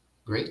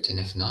great. And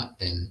if not,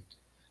 then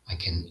I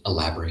can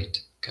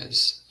elaborate,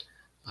 because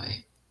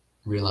I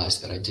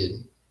realized that I did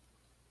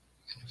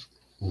kind of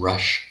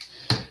rush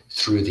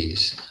through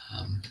these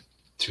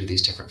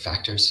different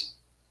factors.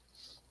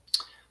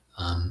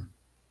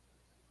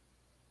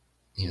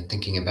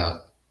 Thinking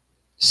about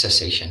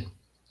cessation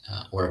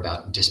or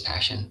about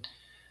dispassion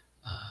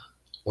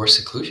or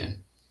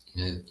seclusion.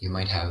 You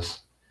might have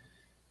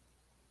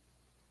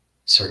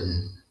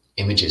certain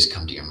images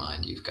come to your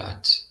mind. You've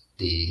got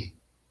the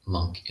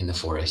monk in the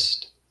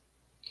forest,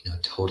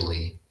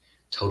 totally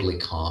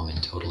calm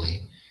and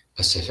totally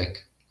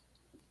pacific.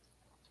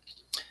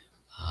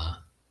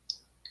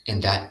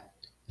 And that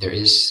there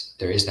is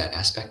that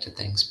aspect of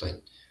things,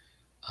 but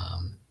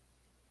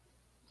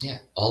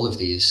all of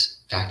these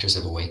factors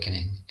of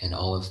awakening and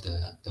all of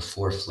the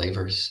 4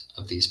 flavors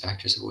of these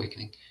factors of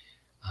awakening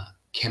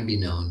can be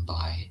known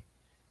by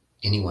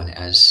anyone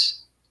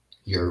as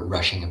you're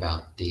rushing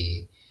about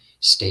the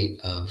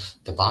state of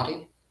the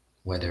body,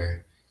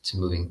 whether it's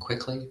moving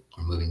quickly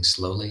or moving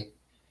slowly,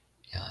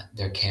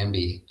 there can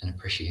be an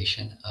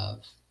appreciation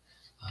of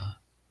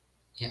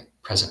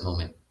present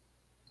moment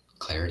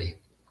clarity.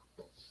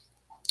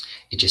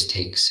 It just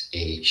takes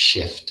a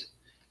shift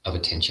of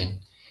attention,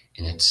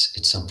 and it's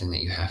something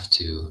that you have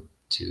to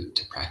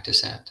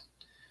practice at.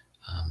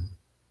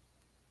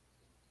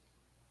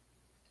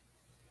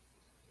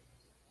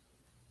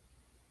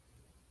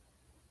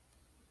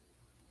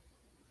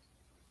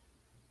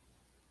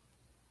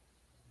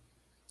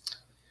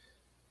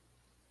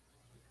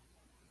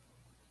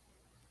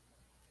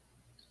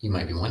 You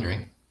might be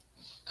wondering,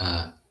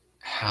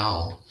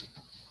 how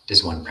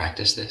does one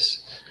practice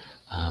this?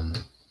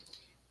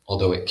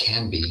 Although it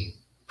can be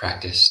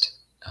practiced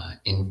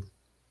in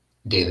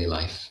daily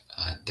life,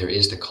 there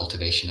is the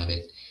cultivation of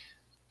it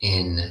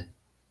in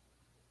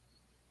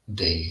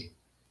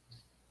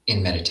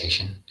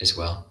meditation as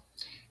well.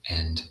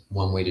 And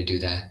one way to do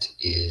that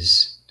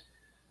is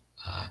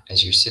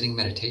as you're sitting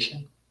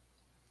meditation,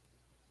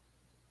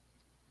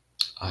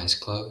 eyes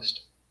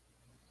closed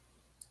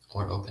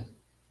or open,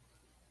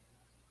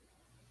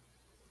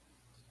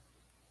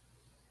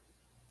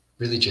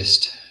 really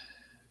just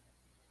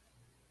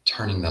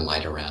turning the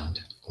light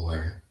around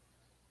or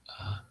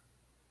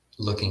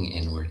looking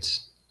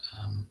inwards,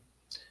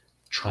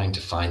 trying to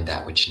find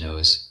that which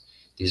knows.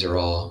 These are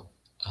all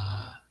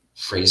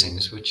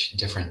phrasings which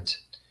different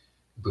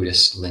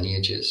Buddhist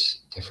lineages,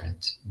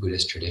 different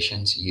Buddhist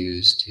traditions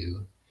use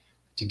to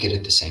get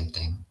at the same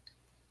thing.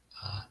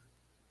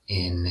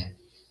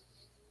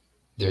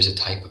 There's a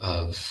type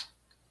of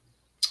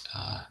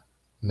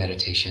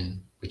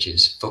meditation which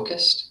is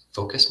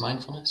focused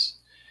mindfulness.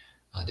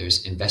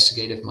 There's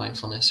investigative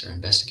mindfulness or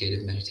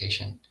investigative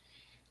meditation.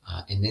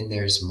 And then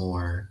there's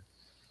more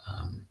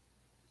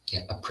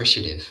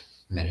appreciative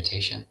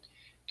meditation.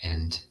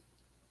 And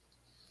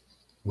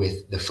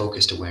with the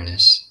focused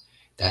awareness,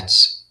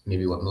 that's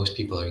maybe what most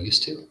people are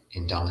used to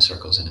in Dhamma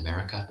circles in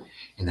America.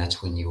 And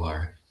that's when you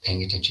are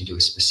paying attention to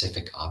a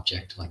specific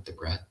object like the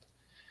breath.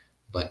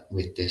 But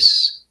with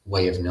this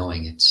way of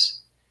knowing,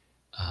 it's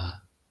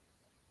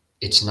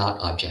not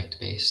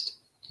object-based.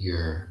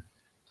 You're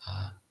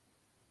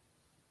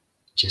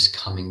just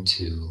coming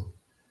to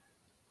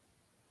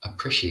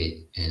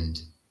appreciate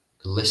and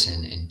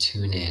listen and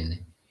tune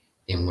in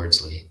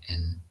inwardsly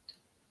and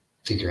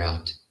figure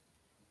out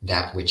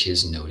that which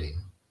is noting.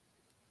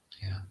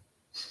 Yeah.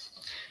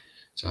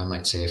 So I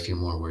might say a few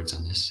more words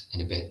on this in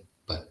a bit,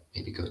 but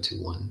maybe go to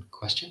one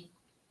question.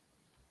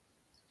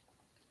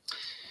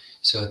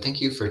 So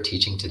thank you for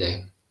teaching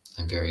today.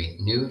 I'm very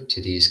new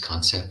to these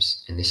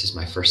concepts, and this is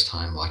my first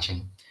time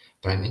watching,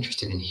 but I'm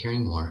interested in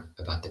hearing more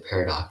about the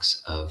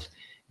paradox of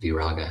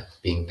Viraga,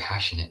 being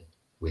passionate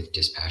with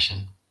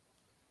dispassion.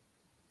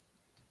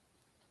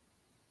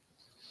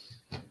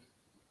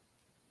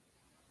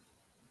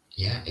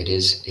 Yeah, it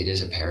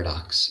is a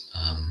paradox.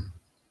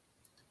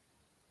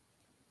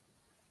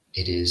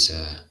 It is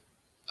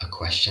a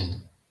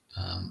question.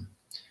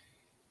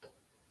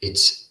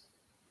 It's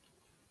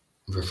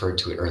referred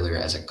to it earlier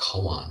as a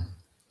koan,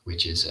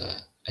 which is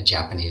a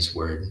Japanese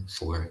word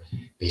for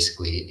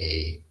basically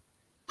a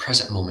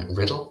present moment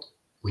riddle,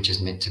 which is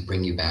meant to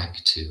bring you back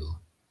to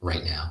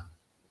right now.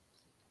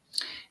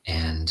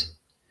 And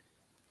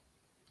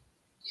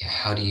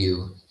how do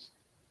you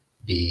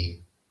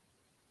be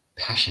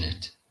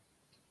passionate?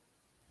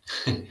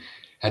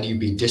 How do you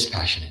be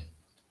dispassionate?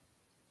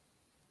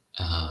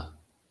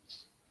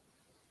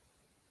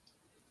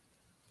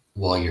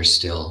 While you're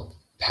still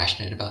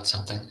passionate about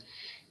something.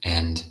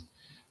 And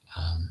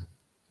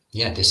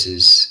this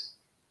is,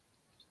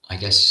 I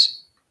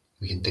guess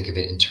we can think of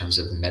it in terms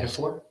of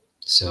metaphor.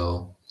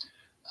 So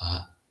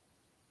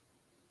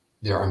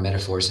there are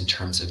metaphors in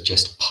terms of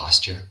just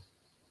posture.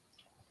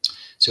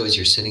 So as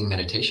you're sitting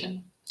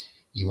meditation,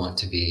 you want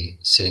to be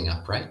sitting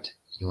upright,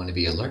 you want to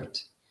be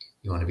alert,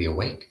 you want to be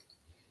awake.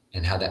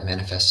 And how that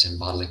manifests in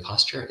bodily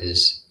posture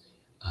is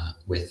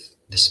with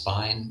the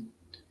spine,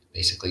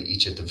 basically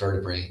each of the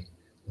vertebrae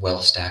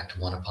well stacked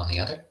one upon the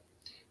other,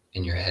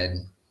 and your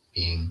head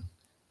being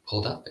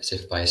pulled up as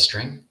if by a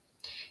string.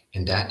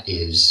 And that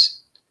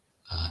is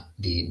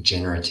the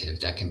generative,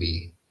 that can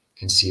be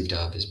conceived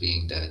of as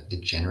being the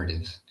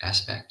generative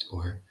aspect,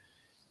 or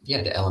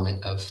the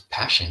element of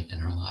passion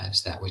in our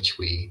lives, that which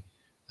we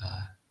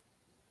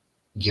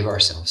give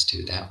ourselves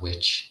to, that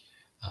which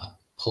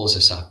pulls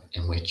us up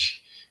and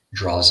which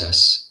draws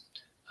us,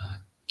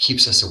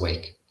 keeps us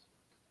awake.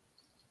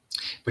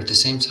 But at the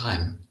same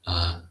time,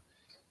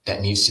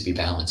 that needs to be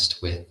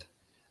balanced with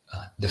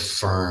the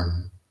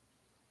firm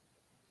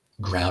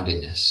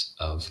groundedness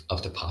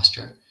of the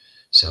posture.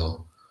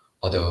 So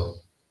although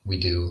we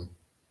do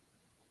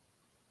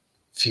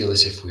feel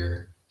as if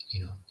we're,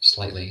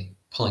 slightly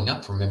pulling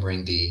up,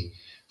 remembering the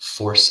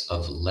force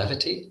of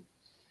levity,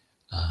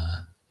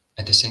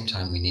 at the same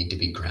time, we need to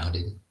be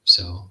grounded.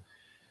 So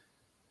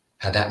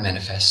how that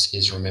manifests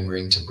is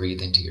remembering to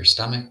breathe into your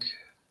stomach,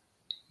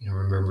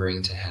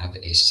 remembering to have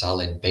a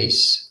solid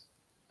base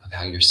of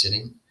how you're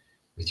sitting,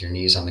 with your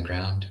knees on the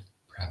ground,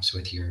 perhaps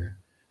with your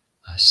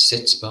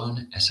sitz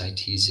bone,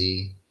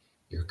 S-I-T-Z,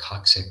 your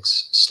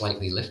coccyx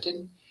slightly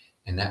lifted,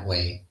 and that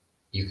way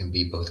you can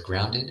be both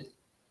grounded,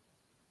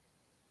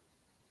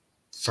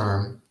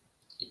 firm,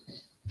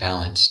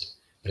 balanced,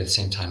 but at the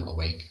same time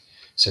awake.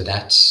 So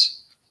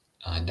that's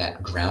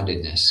that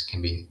groundedness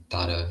can be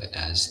thought of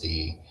as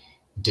the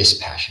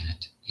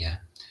dispassionate. Yeah.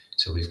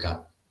 So we've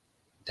got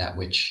that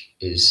which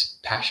is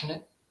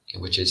passionate,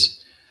 which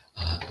is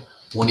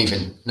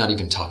not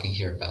even talking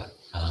here about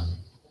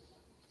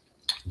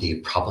the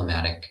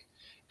problematic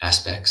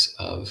aspects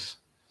of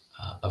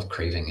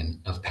craving and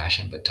of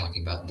passion, but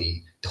talking about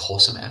the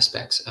wholesome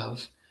aspects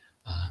of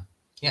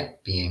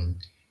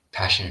being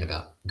passionate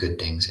about good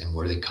things and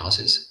worthy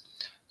causes.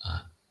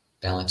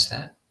 Balance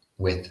that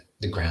with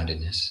the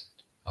groundedness.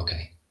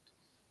 Okay,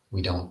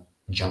 we don't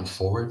jump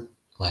forward,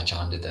 latch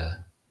onto the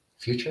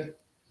future.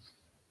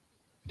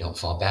 We don't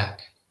fall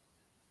back.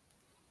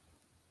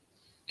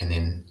 And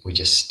then we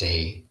just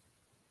stay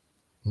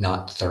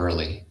not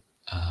thoroughly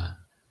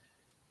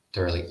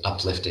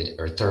uplifted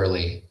or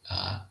thoroughly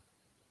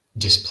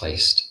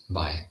displaced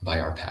by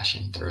our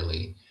passion,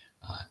 thoroughly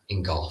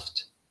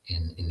engulfed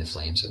in the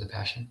flames of the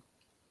passion.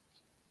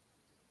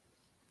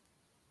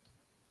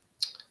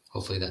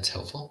 Hopefully that's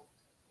helpful.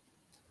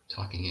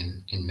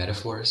 Talking in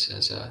metaphors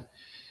as a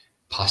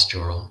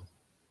postural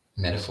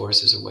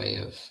metaphors as a way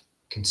of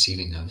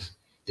conceiving of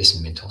this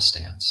mental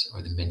stance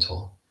or the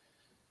mental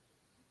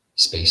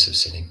space of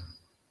sitting.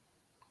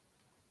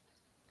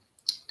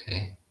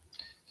 Okay.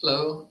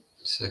 Hello.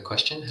 This is a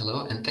question.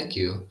 Hello, and thank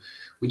you.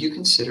 Would you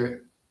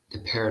consider the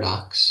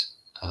paradox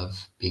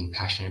of being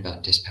passionate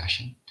about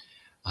dispassion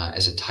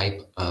as a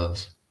type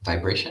of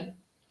vibration?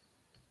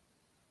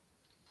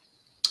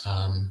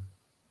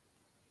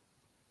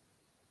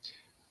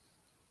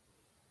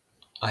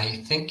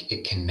 I think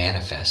it can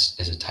manifest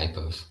as a type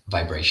of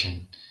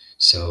vibration.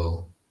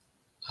 So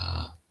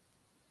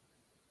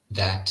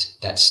that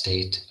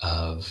state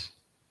of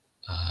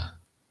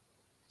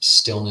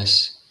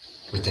stillness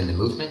within the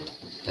movement,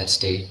 that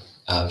state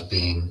of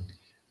being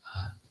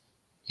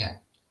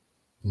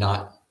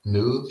not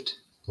moved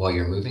while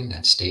you're moving,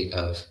 that state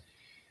of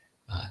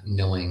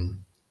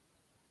knowing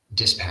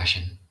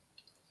dispassion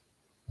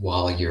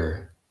while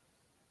you're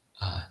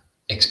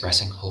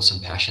expressing wholesome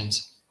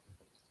passions.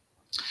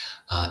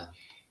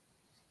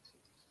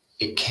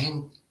 It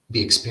can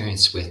be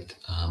experienced with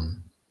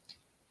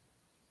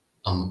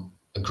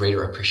a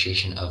greater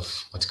appreciation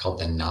of what's called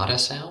the nada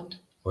sound,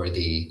 or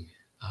the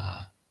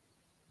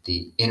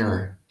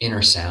inner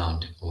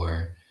sound,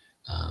 or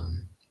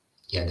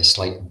the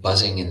slight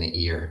buzzing in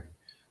the ear,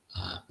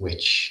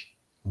 which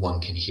one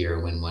can hear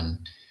when one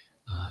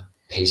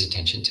pays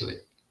attention to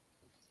it.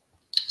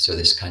 So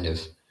this kind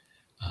of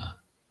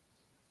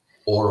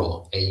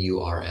aural,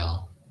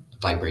 A-U-R-L,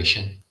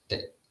 vibration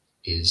that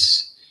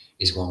is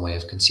one way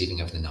of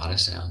conceiving of the nada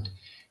sound.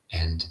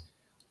 And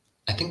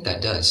I think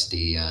that does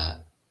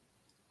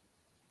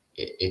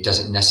it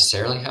doesn't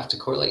necessarily have to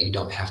correlate. You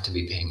don't have to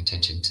be paying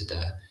attention to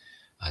the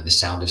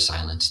sound of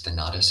silence, the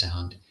nada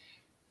sound,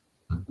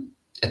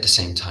 at the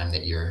same time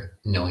that you're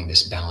knowing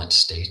this balanced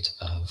state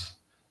of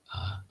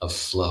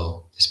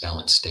flow, this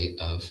balanced state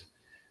of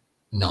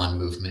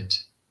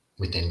non-movement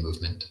within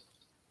movement.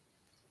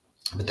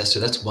 But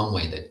that's one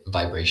way that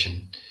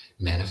vibration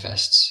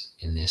manifests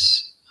in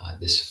this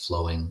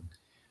flowing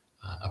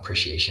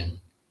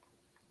appreciation.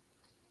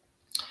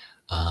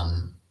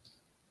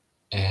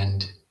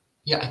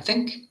 I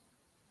think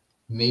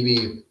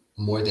maybe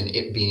more than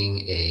it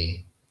being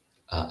a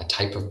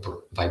type of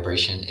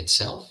vibration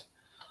itself,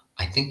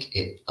 I think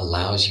it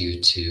allows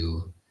you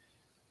to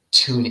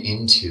tune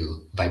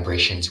into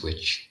vibrations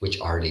which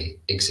already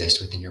exist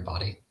within your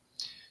body.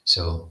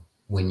 So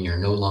when you're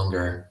no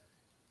longer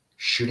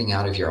shooting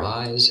out of your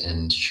eyes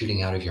and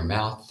shooting out of your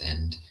mouth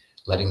and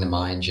letting the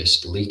mind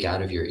just leak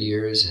out of your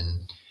ears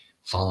and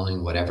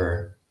following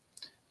whatever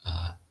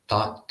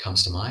thought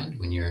comes to mind,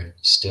 when you're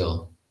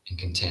still and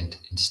content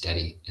and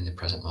steady in the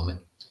present moment,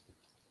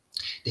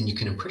 then you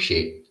can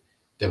appreciate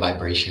the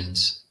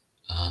vibrations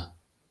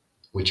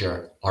which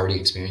are already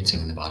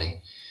experiencing in the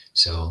body.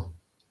 So,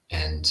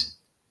 and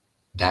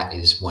that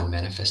is one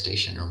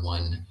manifestation or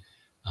one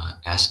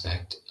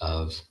aspect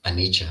of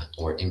anicca,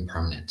 or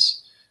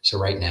impermanence. So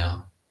right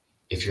now,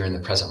 if you're in the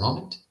present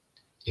moment,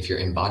 if you're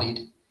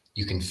embodied,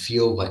 you can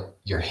feel what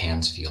your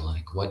hands feel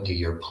like. What do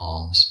your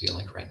palms feel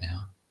like right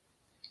now?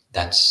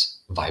 That's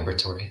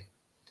vibratory.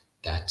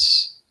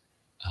 That's,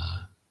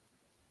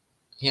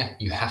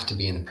 you have to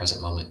be in the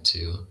present moment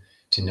to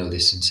know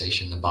this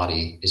sensation. The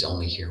body is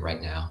only here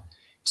right now.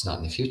 It's not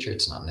in the future.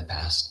 It's not in the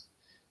past.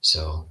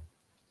 So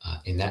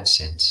in that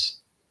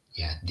sense,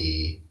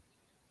 the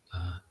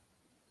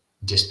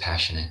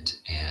dispassionate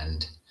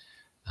and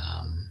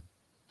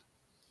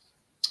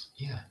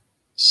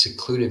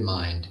secluded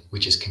mind,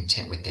 which is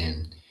content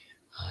within,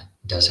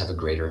 does have a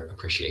greater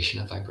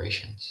appreciation of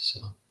vibrations. So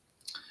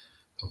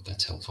hope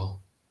that's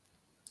helpful.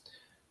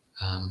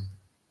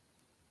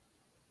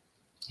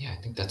 I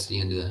think that's the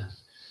end of the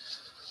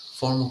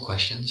formal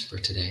questions for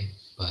today,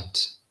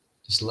 but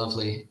it's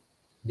lovely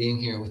being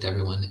here with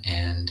everyone,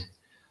 and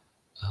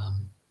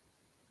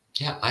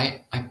Yeah,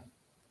 I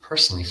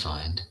personally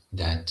find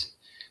that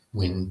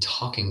when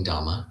talking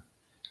Dhamma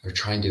or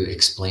trying to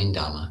explain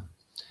Dhamma,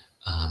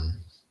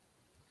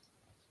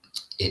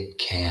 it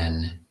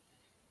can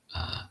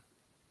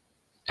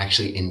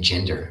actually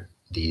engender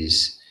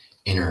these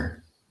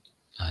inner,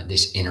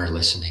 this inner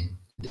listening,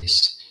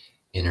 this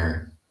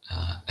inner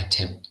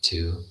attempt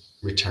to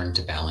return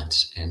to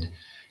balance. And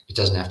it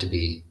doesn't have to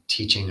be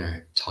teaching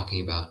or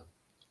talking about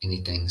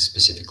anything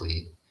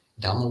specifically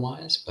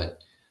Dhamma-wise, but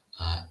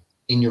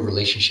in your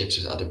relationships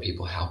with other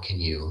people, how can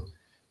you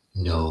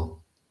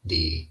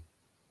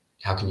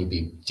how can you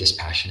be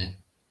dispassionate,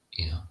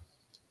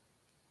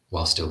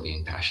 while still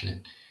being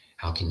passionate?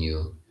 How can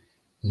you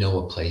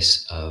know a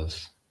place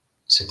of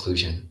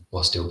seclusion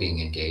while still being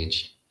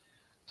engaged?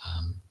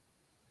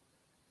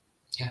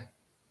 Yeah,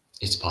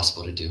 it's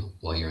possible to do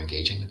while you're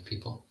engaging with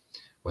people,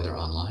 whether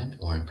online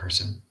or in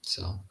person.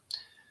 So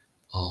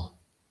I'll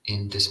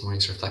end this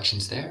morning's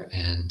reflections there,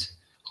 and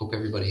hope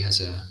everybody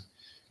has a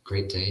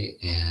great day,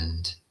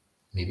 and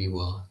maybe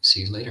we'll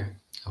see you later.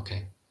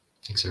 Okay,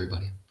 thanks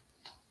everybody.